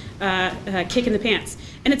good kick in the pants.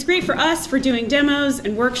 And it's great for us for doing demos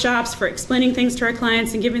and workshops, for explaining things to our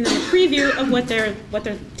clients and giving them a preview of what they're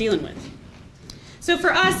dealing with. So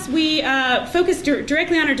for us, we focused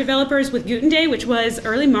directly on our developers with Guten Day, which was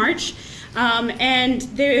early March. And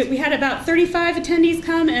we had about 35 attendees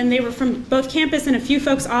come, and they were from both campus and a few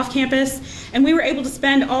folks off campus. And we were able to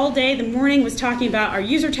spend all day. The morning was talking about our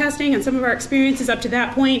user testing and some of our experiences up to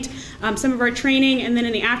that point, some of our training, and then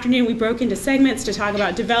in the afternoon we broke into segments to talk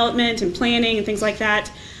about development and planning and things like that.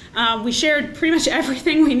 We shared pretty much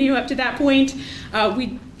everything we knew up to that point.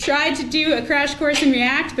 We tried to do a crash course in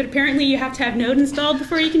React, but apparently you have to have Node installed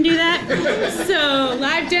before you can do that. So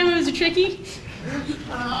live demos are tricky.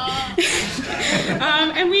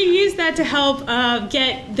 And we used that to help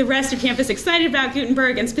get the rest of campus excited about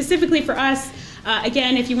Gutenberg, and specifically for us,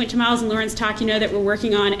 again, if you went to Miles and Lauren's talk, you know that we're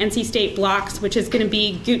working on NC State blocks, which is going to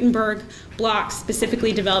be Gutenberg blocks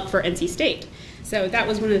specifically developed for NC State. So that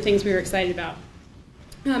was one of the things we were excited about.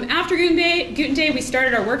 After Guten Day, we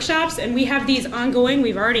started our workshops, and we have these ongoing.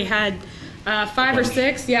 We've already had 5 or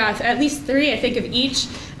 6, yeah, at least 3, I think, of each.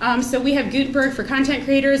 So we have Gutenberg for content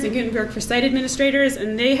creators and Gutenberg for site administrators,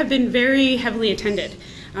 and they have been very heavily attended,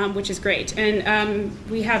 which is great. And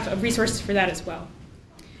we have resources for that as well.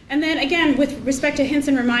 And then again, with respect to hints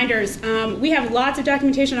and reminders, we have lots of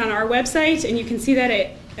documentation on our website, and you can see that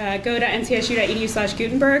at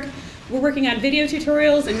go.ncsu.edu/Gutenberg. We're working on video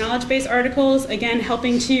tutorials and knowledge base articles, again,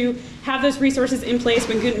 helping to have those resources in place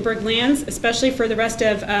when Gutenberg lands, especially for the rest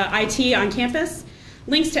of IT on campus.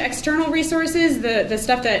 links to external resources, the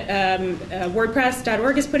stuff that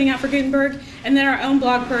WordPress.org is putting out for Gutenberg, and then our own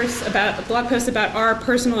blog posts about our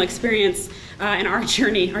personal experience and our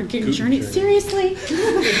journey, our Guten journey. Seriously?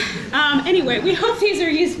 Anyway, we hope these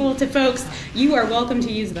are useful to folks. You are welcome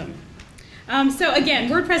to use them. So again,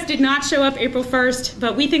 WordPress did not show up April 1st,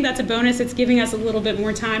 but we think that's a bonus. It's giving us a little bit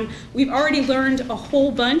more time. We've already learned a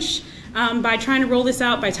whole bunch by trying to roll this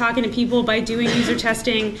out, by talking to people, by doing user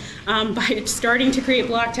testing, by starting to create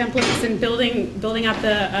block templates and building out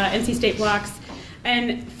the NC State blocks.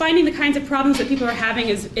 And finding the kinds of problems that people are having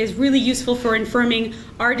is really useful for informing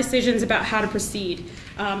our decisions about how to proceed.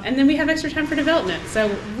 And then we have extra time for development.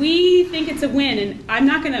 So we think it's a win,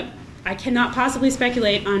 and I cannot possibly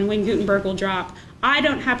speculate on when Gutenberg will drop. I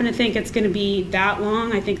don't happen to think it's going to be that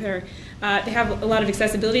long. I think they have a lot of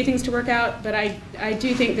accessibility things to work out, but I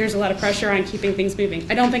do think there's a lot of pressure on keeping things moving.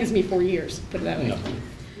 I don't think it's going to be 4 years, put it that way. No.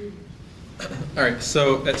 All right,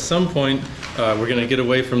 so at some point, we're going to get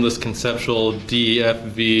away from this conceptual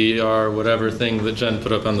DFVR whatever thing that Jen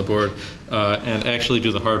put up on the board and actually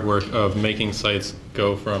do the hard work of making sites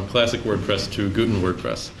go from classic WordPress to Guten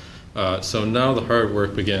WordPress. So now the hard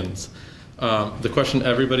work begins. The question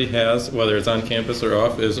everybody has, whether it's on campus or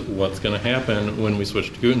off, is what's going to happen when we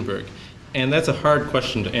switch to Gutenberg? And that's a hard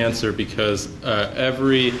question to answer because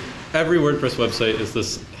every WordPress website is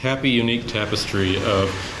this happy, unique tapestry of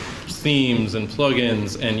themes and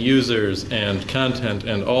plugins and users and content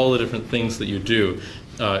and all the different things that you do.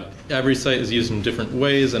 Every site is used in different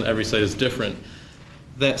ways and every site is different.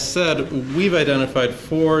 That said, we've identified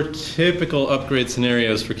 4 typical upgrade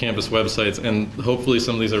scenarios for campus websites, and hopefully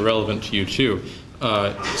some of these are relevant to you too.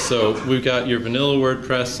 So we've got your vanilla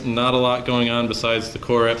WordPress, not a lot going on besides the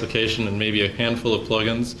core application and maybe a handful of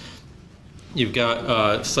plugins. You've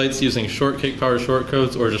got sites using power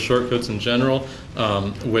shortcodes or just shortcodes in general,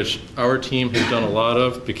 which our team has done a lot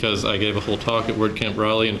of because I gave a whole talk at WordCamp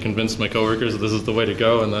Raleigh and convinced my coworkers that this is the way to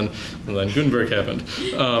go, and then Gutenberg happened.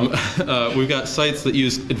 We've got sites that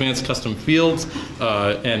use advanced custom fields,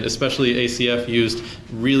 and especially ACF used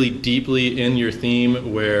really deeply in your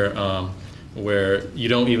theme where you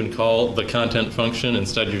don't even call the content function.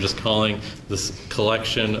 Instead, you're just calling this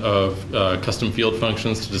collection of custom field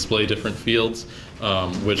functions to display different fields,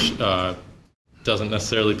 which doesn't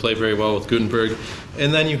necessarily play very well with Gutenberg.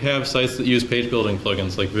 And then you have sites that use page building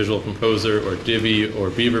plugins like Visual Composer or Divi or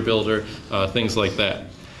Beaver Builder, things like that.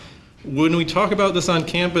 When we talk about this on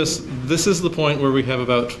campus, this is the point where we have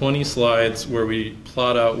about 20 slides where we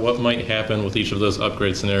plot out what might happen with each of those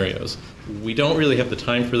upgrade scenarios. We don't really have the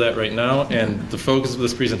time for that right now, and the focus of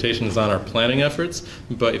this presentation is on our planning efforts.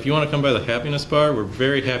 But if you want to come by the happiness bar, we're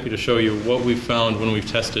very happy to show you what we've found when we've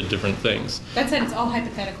tested different things. That said, it's all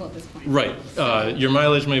hypothetical at this point. Right. Your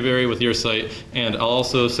mileage may vary with your site, and I'll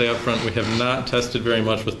also say up front, we have not tested very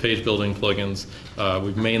much with page building plugins.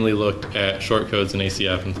 We've mainly looked at shortcodes in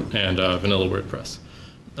ACF and vanilla WordPress.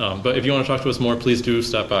 But if you want to talk to us more, please do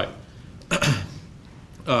stop by.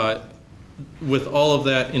 With all of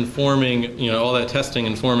that informing, all that testing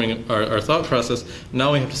informing our thought process,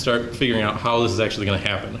 now we have to start figuring out how this is actually going to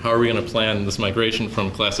happen. How are we going to plan this migration from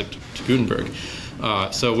Classic to Gutenberg?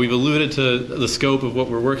 So we've alluded to the scope of what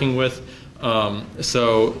we're working with.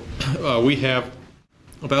 We have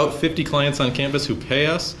about 50 clients on campus who pay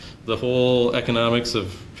us. The whole economics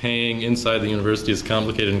of paying inside the university is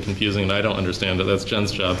complicated and confusing, and I don't understand it. That's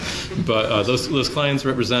Jen's job. But those clients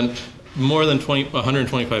represent more than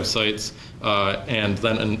 125 sites, and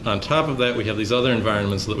then on top of that, we have these other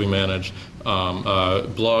environments that we manage,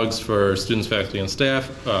 blogs for students, faculty, and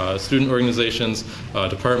staff, student organizations,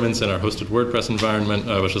 departments in our hosted WordPress environment,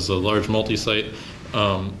 which is a large multi-site.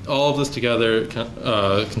 All of this together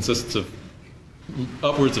consists of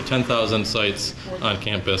upwards of 10,000 sites on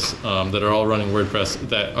campus that are all running WordPress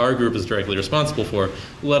that our group is directly responsible for,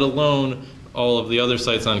 let alone all of the other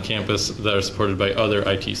sites on campus that are supported by other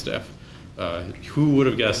IT staff. Who would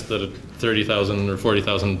have guessed that a 30,000 or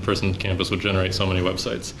 40,000 person campus would generate so many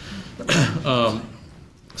websites?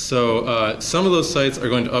 Some of those sites are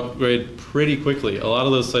going to upgrade pretty quickly. A lot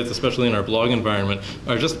of those sites, especially in our blog environment,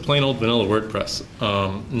 are just plain old vanilla WordPress.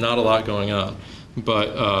 Not a lot going on. But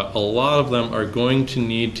a lot of them are going to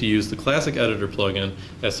need to use the Classic Editor plugin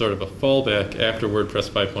as sort of a fallback after WordPress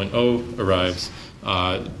 5.0 arrives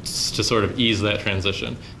to sort of ease that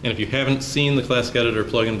transition. And if you haven't seen the Classic Editor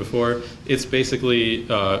plugin before, it's basically,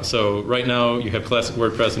 so right now you have Classic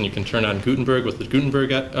WordPress and you can turn on Gutenberg with the Gutenberg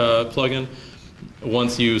plugin.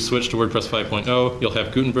 Once you switch to WordPress 5.0, you'll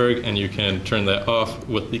have Gutenberg and you can turn that off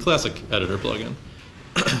with the Classic Editor plugin.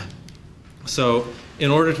 So in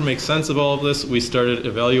order to make sense of all of this, we started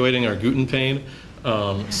evaluating our Guten pane.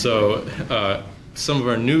 some of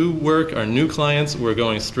our new work, our new clients, we're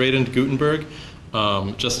going straight into Gutenberg,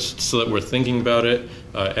 just so that we're thinking about it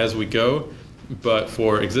as we go. But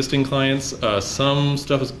for existing clients, some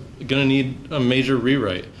stuff is going to need a major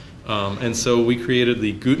rewrite. And so we created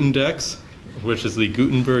the Gutendex, which is the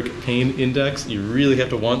Gutenberg Pain Index. You really have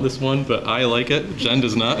to want this one, but I like it. Jen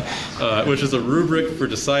does not, which is a rubric for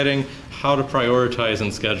deciding how to prioritize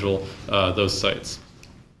and schedule those sites.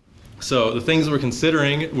 So the things we're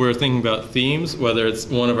considering, we're thinking about themes, whether it's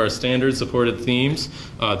one of our standard supported themes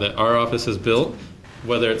that our office has built,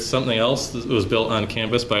 whether it's something else that was built on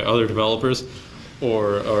campus by other developers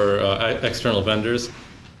or external vendors,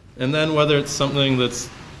 and then whether it's something that's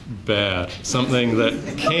bad, something that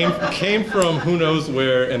came from who knows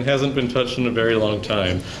where and hasn't been touched in a very long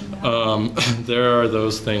time. There are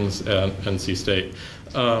those things at NC State.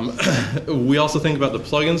 We also think about the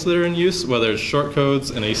plugins that are in use, whether it's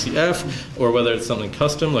shortcodes and ACF, or whether it's something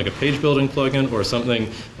custom like a page building plugin, or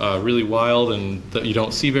something really wild and that you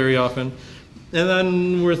don't see very often. And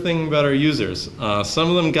then we're thinking about our users. Some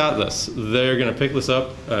of them got this. They're going to pick this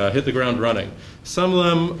up, hit the ground running. Some of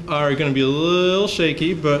them are going to be a little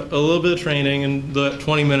shaky, but a little bit of training, and the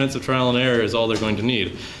 20 minutes of trial and error is all they're going to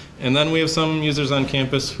need. And then we have some users on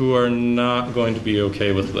campus who are not going to be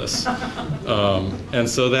okay with this. And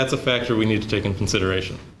so that's a factor we need to take in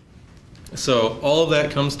consideration. So all of that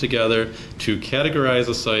comes together to categorize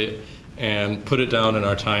a site and put it down in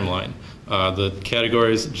our timeline. The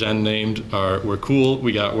categories Jen named are we're cool,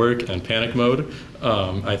 we got work, and panic mode.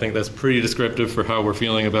 I think that's pretty descriptive for how we're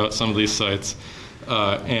feeling about some of these sites.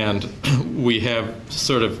 And we have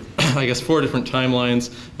sort of, I guess, 4 different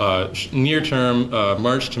timelines. Near term,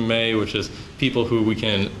 March to May, which is people who we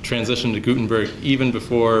can transition to Gutenberg even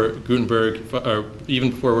before even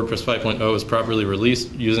before WordPress 5.0 is properly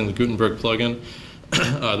released using the Gutenberg plugin.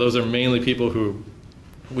 Those are mainly people who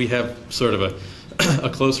we have sort of a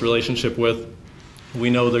close relationship with.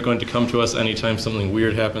 We know they're going to come to us anytime something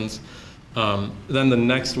weird happens. Then the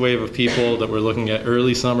next wave of people that we're looking at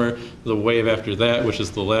early summer, the wave after that, which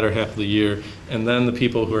is the latter half of the year, and then the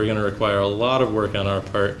people who are going to require a lot of work on our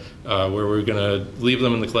part, where we're going to leave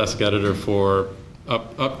them in the classic editor for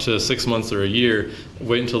up to 6 months or a year,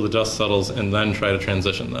 wait until the dust settles, and then try to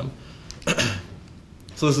transition them.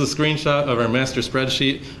 So this is a screenshot of our master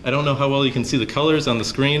spreadsheet. I don't know how well you can see the colors on the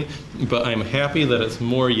screen, but I'm happy that it's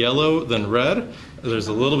more yellow than red. There's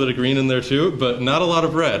a little bit of green in there too, but not a lot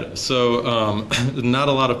of red. So not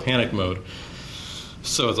a lot of panic mode.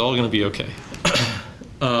 So it's all going to be okay.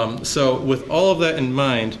 So with all of that in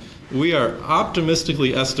mind, we are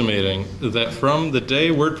optimistically estimating that from the day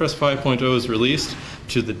WordPress 5.0 is released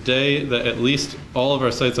to the day that at least all of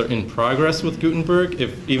our sites are in progress with Gutenberg,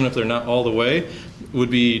 even if they're not all the way, would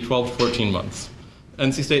be 12 to 14 months.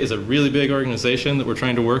 NC State is a really big organization that we're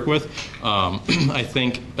trying to work with. I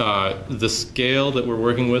think the scale that we're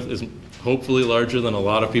working with is hopefully larger than a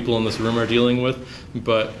lot of people in this room are dealing with,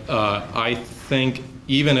 but I think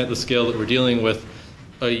even at the scale that we're dealing with,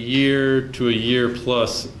 a year to a year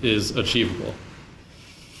plus is achievable,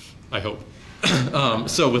 I hope.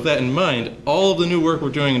 So with that in mind, all of the new work we're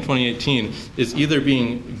doing in 2018 is either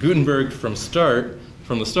being Gutenberg from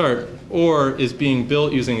the start, or is being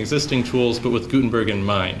built using existing tools but with Gutenberg in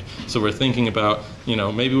mind. So we're thinking about,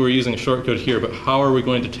 maybe we're using a shortcode here, but how are we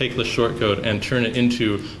going to take this shortcode and turn it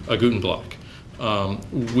into a Guten block?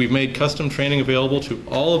 We've made custom training available to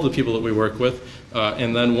all of the people that we work with,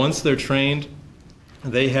 and then once they're trained,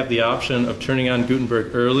 they have the option of turning on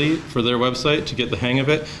Gutenberg early for their website to get the hang of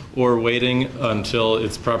it, or waiting until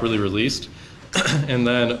it's properly released. And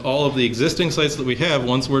then all of the existing sites that we have,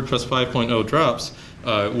 once WordPress 5.0 drops,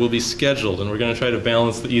 will be scheduled, and we're going to try to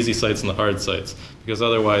balance the easy sites and the hard sites, because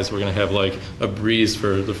otherwise we're going to have like a breeze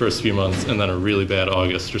for the first few months and then a really bad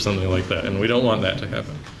August or something like that, and we don't want that to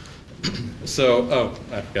happen. So,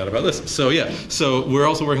 I forgot about this. So yeah, so we're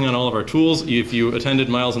also working on all of our tools. If you attended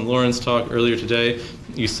Miles and Lauren's talk earlier today,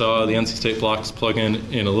 you saw the NC State Blocks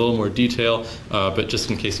plugin in a little more detail, but just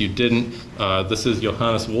in case you didn't, this is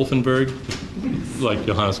Johannes Wolfenberg, like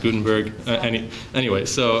Johannes Gutenberg. Anyway,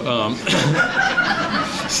 so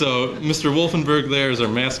so Mr. Wolfenberg there is our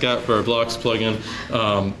mascot for our Blocks plugin.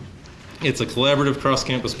 It's a collaborative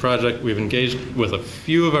cross-campus project. We've engaged with a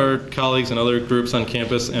few of our colleagues and other groups on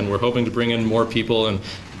campus, and we're hoping to bring in more people and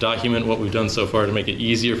document what we've done so far to make it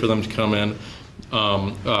easier for them to come in.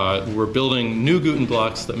 We're building new Guten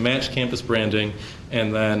blocks that match campus branding,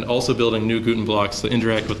 and then also building new Guten blocks that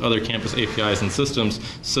interact with other campus APIs and systems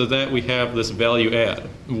so that we have this value add.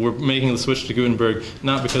 We're making the switch to Gutenberg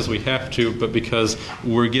not because we have to, but because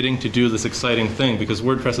we're getting to do this exciting thing, because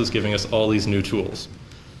WordPress is giving us all these new tools.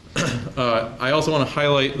 I also want to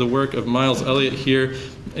highlight the work of Miles Elliott here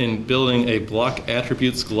in building a block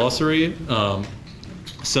attributes glossary.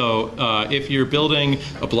 If you're building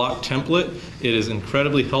a block template, it is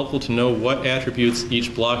incredibly helpful to know what attributes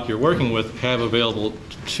each block you're working with have available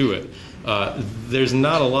to it. There's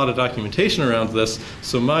not a lot of documentation around this,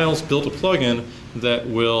 so Miles built a plugin that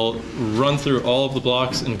will run through all of the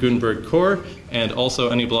blocks in Gutenberg Core and also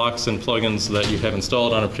any blocks and plugins that you have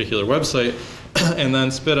installed on a particular website, and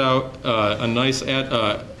then spit out a nice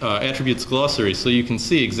attributes glossary so you can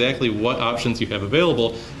see exactly what options you have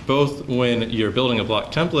available, both when you're building a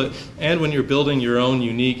block template and when you're building your own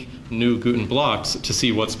unique new Guten blocks to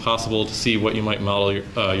see what's possible, to see what you might model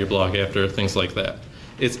your block after, things like that.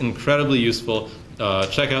 It's incredibly useful.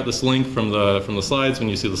 Check out this link from the slides when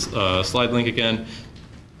you see the slide link again,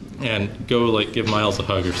 and go give Miles a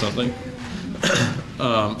hug or something.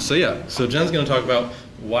 So Jen's going to talk about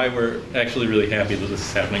why we're actually really happy that this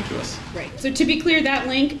is happening to us. Right. So to be clear, that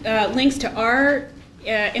link links to our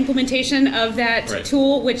implementation of that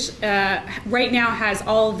tool, which right now has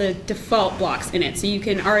all the default blocks in it. So you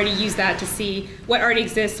can already use that to see what already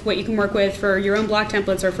exists, what you can work with for your own block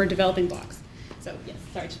templates or for developing blocks. So yes,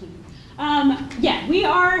 sorry. Yeah, we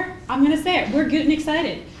are, I'm going to say it, we're Guten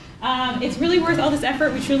excited. It's really worth all this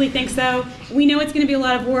effort. We truly think so. We know it's going to be a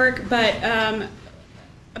lot of work, but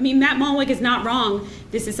I mean, Matt Mullenweg is not wrong.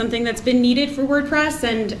 This is something that's been needed for WordPress,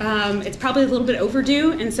 and it's probably a little bit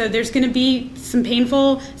overdue, and so there's going to be some pain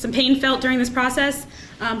felt during this process,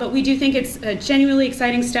 but we do think it's a genuinely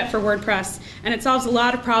exciting step for WordPress, and it solves a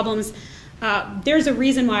lot of problems. There's a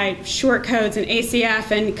reason why shortcodes and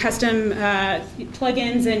ACF and custom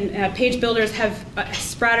plugins and page builders have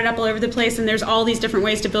sprouted up all over the place, and there's all these different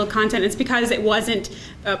ways to build content. It's because it wasn't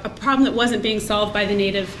a problem that wasn't being solved by the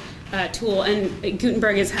native tool, and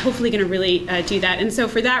Gutenberg is hopefully going to really do that. And so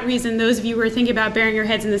for that reason, those of you who are thinking about burying your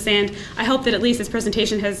heads in the sand, I hope that at least this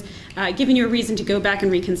presentation has given you a reason to go back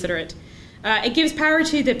and reconsider it. It gives power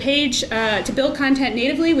to the page to build content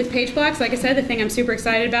natively with page blocks. Like I said, the thing I'm super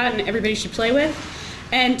excited about and everybody should play with.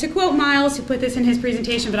 And to quote Miles, who put this in his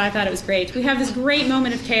presentation, but I thought it was great, we have this great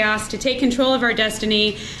moment of chaos to take control of our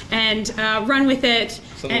destiny and run with it.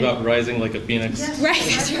 Something about rising like a phoenix. Yes. Right,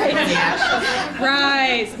 that's right.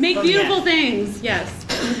 Rise, make beautiful things, yes.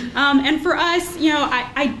 And for us, you know,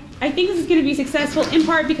 I think this is going to be successful in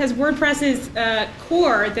part because WordPress's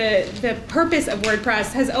core, the purpose of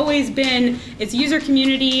WordPress has always been its user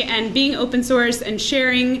community and being open source and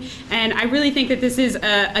sharing, and I really think that this is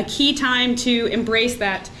a key time to embrace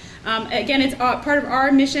that. Again, it's part of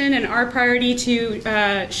our mission and our priority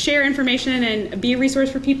to share information and be a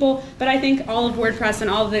resource for people, but I think all of WordPress and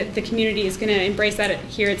all of the community is going to embrace that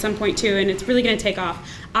here at some point too, and it's really going to take off.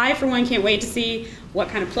 I, for one, can't wait to see what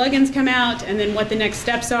kind of plugins come out and then what the next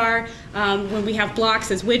steps are when we have blocks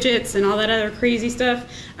as widgets and all that other crazy stuff.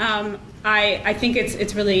 I think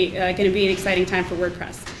it's really going to be an exciting time for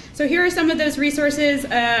WordPress. So here are some of those resources.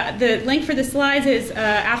 The link for the slides is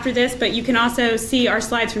after this, but you can also see our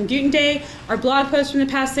slides from Guten Day, our blog posts from the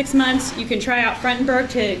past 6 months. You can try out Fruntenberg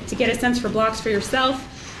to get a sense for blocks for yourself.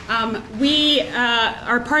 We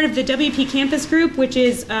are part of the WP Campus group, which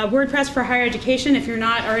is WordPress for higher education. If you're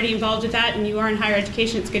not already involved with that and you are in higher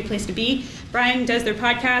education, it's a good place to be. Brian does their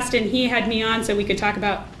podcast, and he had me on so we could talk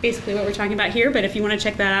about basically what we're talking about here, but if you want to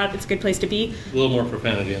check that out, it's a good place to be. A little more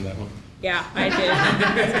profanity in that one. Yeah, I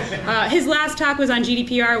did. His last talk was on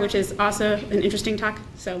GDPR, which is also an interesting talk.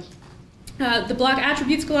 So the block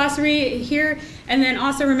attributes glossary here, and then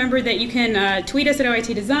also remember that you can tweet us at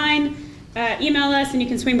OIT Design, email us, and you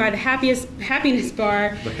can swing by the happiness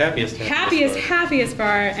bar. The happiest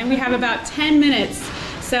bar, and we have about 10 minutes.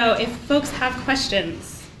 So if folks have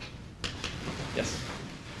questions. Yes.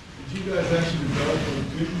 Did you guys actually develop a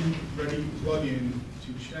GutenReady plugin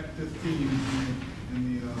to check the themes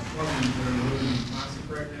in the plugins that are loaded in Classic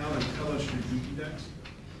right now that tell us your Gutendex?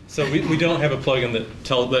 So we don't have a plugin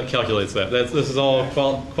that calculates that. This is all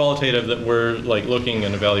qualitative that we're looking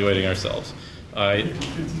and evaluating ourselves.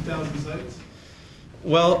 50,000 sites?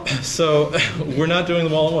 Well, so we're not doing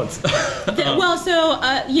them all at once.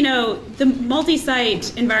 You know, the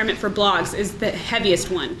multi-site environment for blogs is the heaviest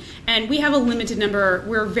one. And we have a limited number.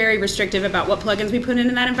 We're very restrictive about what plugins we put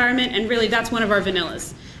in that environment, and really that's one of our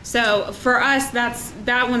vanillas. So for us,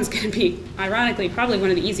 that one's going to be, ironically, probably one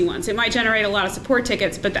of the easy ones. It might generate a lot of support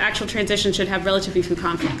tickets, but the actual transition should have relatively few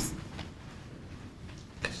conflicts.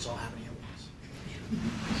 It's all happening at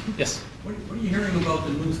once. Yes? What are you hearing about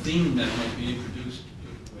the new theme that might be introduced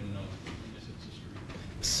when this hits the street?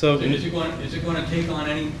 So Is it going to take on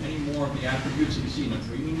any more of the attributes that you see in the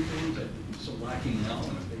dreaming things that are so lacking now in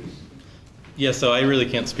a base? Yeah, so I really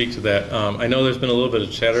can't speak to that. I know there's been a little bit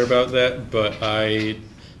of chatter about that, but I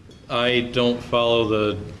don't follow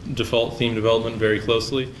the default theme development very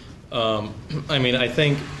closely. I mean, I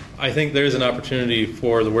think there's an opportunity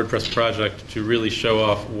for the WordPress project to really show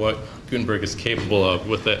off what Gutenberg is capable of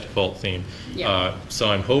with that default theme. Yeah.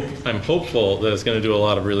 So I'm hopeful that it's going to do a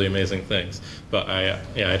lot of really amazing things. But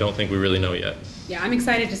I don't think we really know yet. Yeah, I'm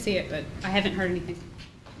excited to see it, but I haven't heard anything.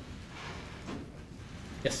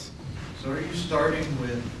 Yes. So are you starting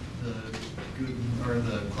with the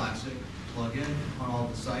the classic plugin on all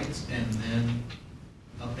the sites and then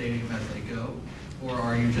updating them as they go, or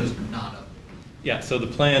are you just not updating? Yeah. So the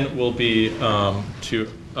plan will be to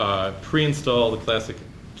pre-install the classic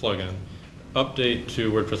plugin, update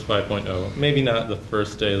to WordPress 5.0. Maybe not the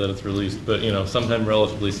first day that it's released, but sometime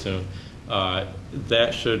relatively soon.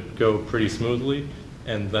 That should go pretty smoothly,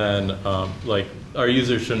 and then our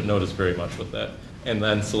users shouldn't notice very much with that. And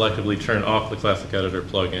then selectively turn off the Classic Editor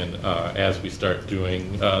plugin as we start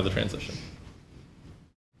doing the transition.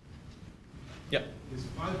 Yeah. Is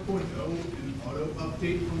 5.0 an auto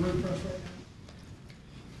update for WordPress right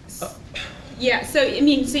now? Yeah, so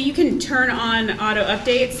you can turn on auto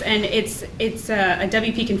updates, and it's a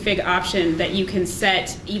WP config option that you can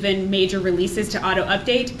set even major releases to auto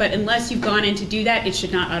update. But unless you've gone in to do that, it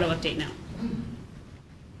should not auto update now.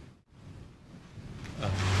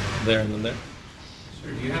 There and then there.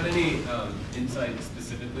 Sure. Do you have any insight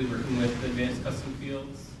specifically working with advanced custom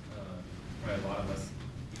fields? Probably a lot of us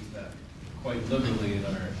use that quite liberally in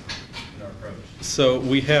our approach. So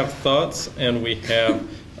we have thoughts, and we have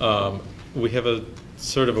a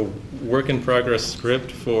sort of a work in progress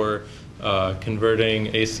script for converting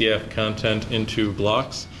ACF content into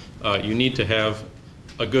blocks. You need to have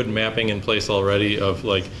a good mapping in place already of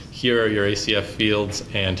here are your ACF fields,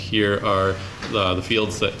 and here are the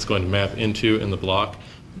fields that it's going to map into in the block.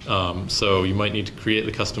 So you might need to create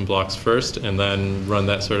the custom blocks first and then run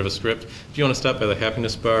that sort of a script. If you want to stop by the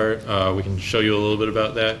happiness bar, we can show you a little bit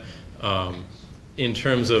about that. In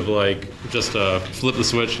terms of just flip the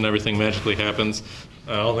switch and everything magically happens,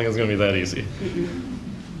 I don't think it's going to be that easy.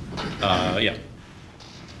 Yeah.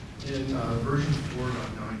 In version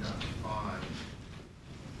 4.9.5,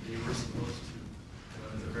 they were supposed to,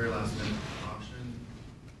 at the very last minute option,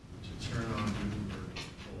 to turn on Gutenberg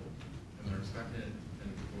full, and they're expecting it in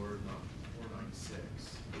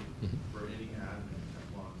 4.9.6 for any admin that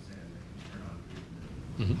logs in, they can turn on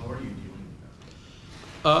Gutenberg. How are you dealing with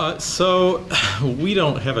that? So we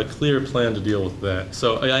don't have a clear plan to deal with that.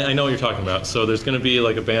 So I know what you're talking about. So there's going to be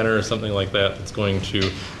a banner or something like that that's going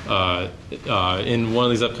to, in one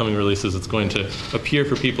of these upcoming releases, it's going to appear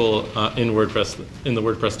for people in WordPress, in the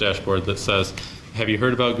WordPress dashboard that says, have you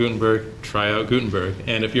heard about Gutenberg? Try out Gutenberg.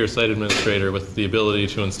 And if you're a site administrator with the ability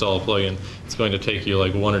to install a plugin, it's going to take you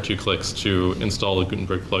 1 or 2 clicks to install the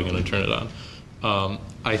Gutenberg plugin and turn it on.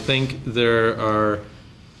 I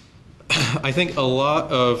think a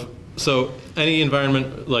lot of, so any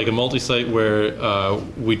environment like a multi-site where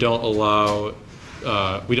we don't allow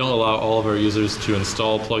all of our users to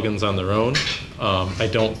install plugins on their own,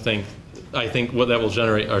 I think what that will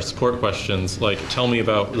generate are support questions like, tell me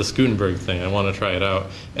about this Gutenberg thing, I want to try it out,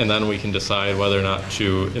 and then we can decide whether or not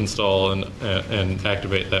to install and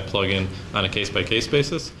activate that plugin on a case-by-case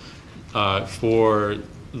basis. For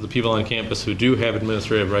the people on campus who do have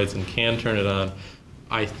administrative rights and can turn it on,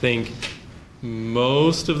 I think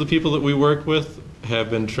most of the people that we work with have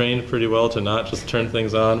been trained pretty well to not just turn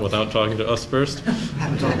things on without talking to us first.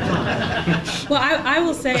 Well, I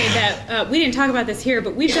will say that we didn't talk about this here,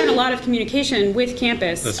 but we've done a lot of communication with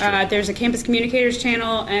campus. That's true. There's a campus communicators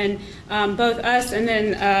channel, and both us and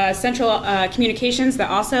then Central Communications that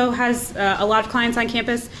also has a lot of clients on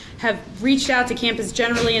campus have reached out to campus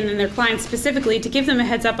generally and then their clients specifically to give them a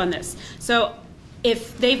heads up on this. So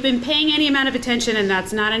if they've been paying any amount of attention, and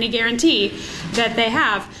that's not any guarantee that they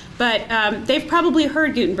have, but they've probably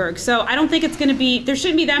heard Gutenberg. So I don't think it's going to be, there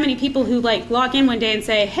shouldn't be that many people who log in one day and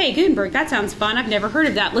say, hey, Gutenberg, that sounds fun. I've never heard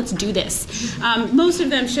of that. Let's do this. Most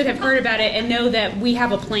of them should have heard about it and know that we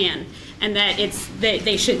have a plan and that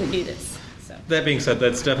they shouldn't do this. So. That being said,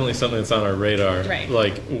 that's definitely something that's on our radar. Right.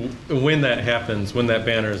 When that happens, when that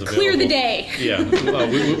banner is available. Clear the day. Yeah.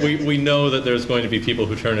 We know that there's going to be people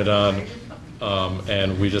who turn it on.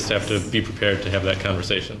 And we just have to be prepared to have that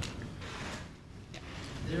conversation.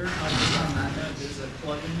 Just on that note, there's a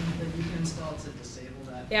plugin that you can install to disable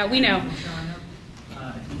that. Yeah, we know. If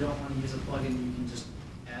you don't want to use a plugin, you can just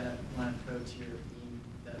add a line of code to your theme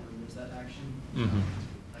that removes that action.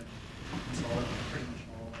 Install it on pretty much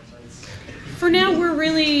all websites. For now, we're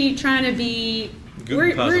really trying to be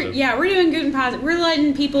Guten positive. Yeah, we're doing Guten positive. We're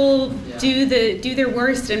letting people Yeah. do their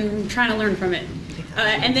worst and trying to learn from it.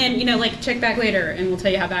 And then, like, check back later and we'll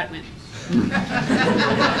tell you how bad it went.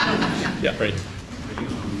 Yeah, right. Are you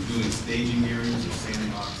doing staging areas or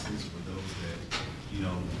sandboxes for those that,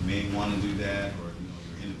 may want to do that, or,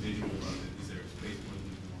 your individual, is there a space for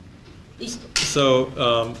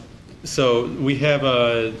them? So we have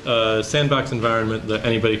a sandbox environment that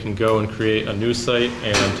anybody can go and create a new site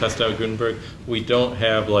and test out Gutenberg. We don't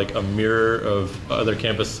have like a mirror of other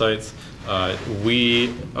campus sites. We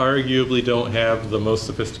arguably don't have the most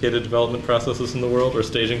sophisticated development processes in the world, or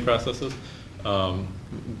staging processes,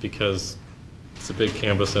 because it's a big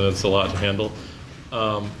campus and it's a lot to handle.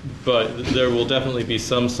 But there will definitely be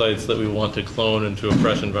some sites that we want to clone into a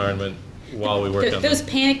fresh environment while we work on them. Those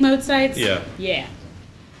panic mode sites? Yeah. Yeah.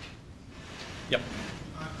 Yep.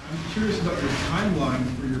 I'm curious about your timeline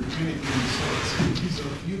for your panic mode sites. So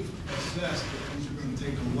if you've assessed that these are going to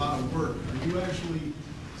take a lot of work, are you actually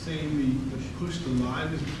saying the push to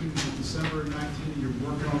live is between December 19 and you're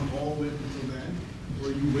working on it all the way up until then? Or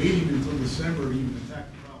are you waiting until December to even attack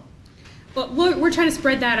the problem? Well, we're trying to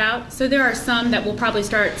spread that out. So there are some that will probably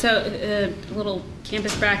start. So a little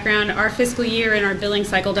campus background, our fiscal year and our billing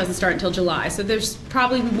cycle doesn't start until July. So there's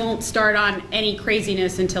probably won't start on any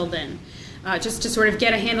craziness until then. Just to sort of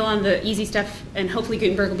get a handle on the easy stuff, and hopefully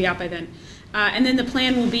Gutenberg will be out by then. And then the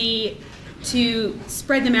plan will be to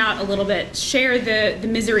spread them out a little bit, share the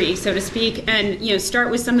misery, so to speak, and start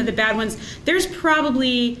with some of the bad ones. There's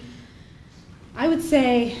probably, I would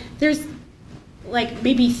say, there's like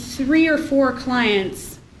maybe 3 or 4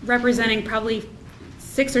 clients representing probably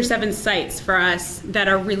 6 or 7 sites for us that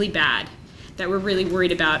are really bad, that we're really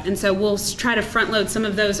worried about. And so we'll try to front load some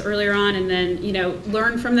of those earlier on, and then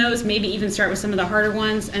learn from those, maybe even start with some of the harder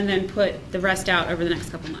ones, and then put the rest out over the next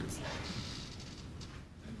couple months.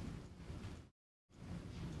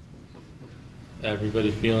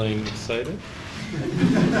 Everybody feeling excited?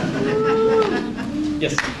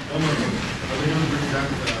 Yes. One more thing. Are they going to bring back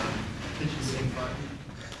the kitchen sink button?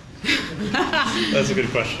 That's a good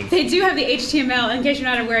question. They do have the HTML. In case you're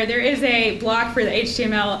not aware, there is a block for the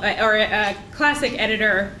HTML, or a classic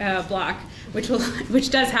editor block, which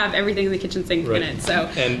does have everything in the kitchen sink in it. So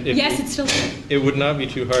yes, it's still there. It would not be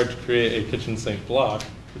too hard to create a kitchen sink block.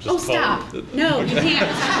 Which is stop! No, you can't.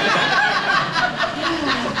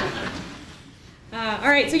 All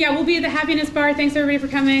right, so yeah, we'll be at the Happiness Bar. Thanks everybody for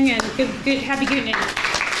coming, and good happy Gutenberg.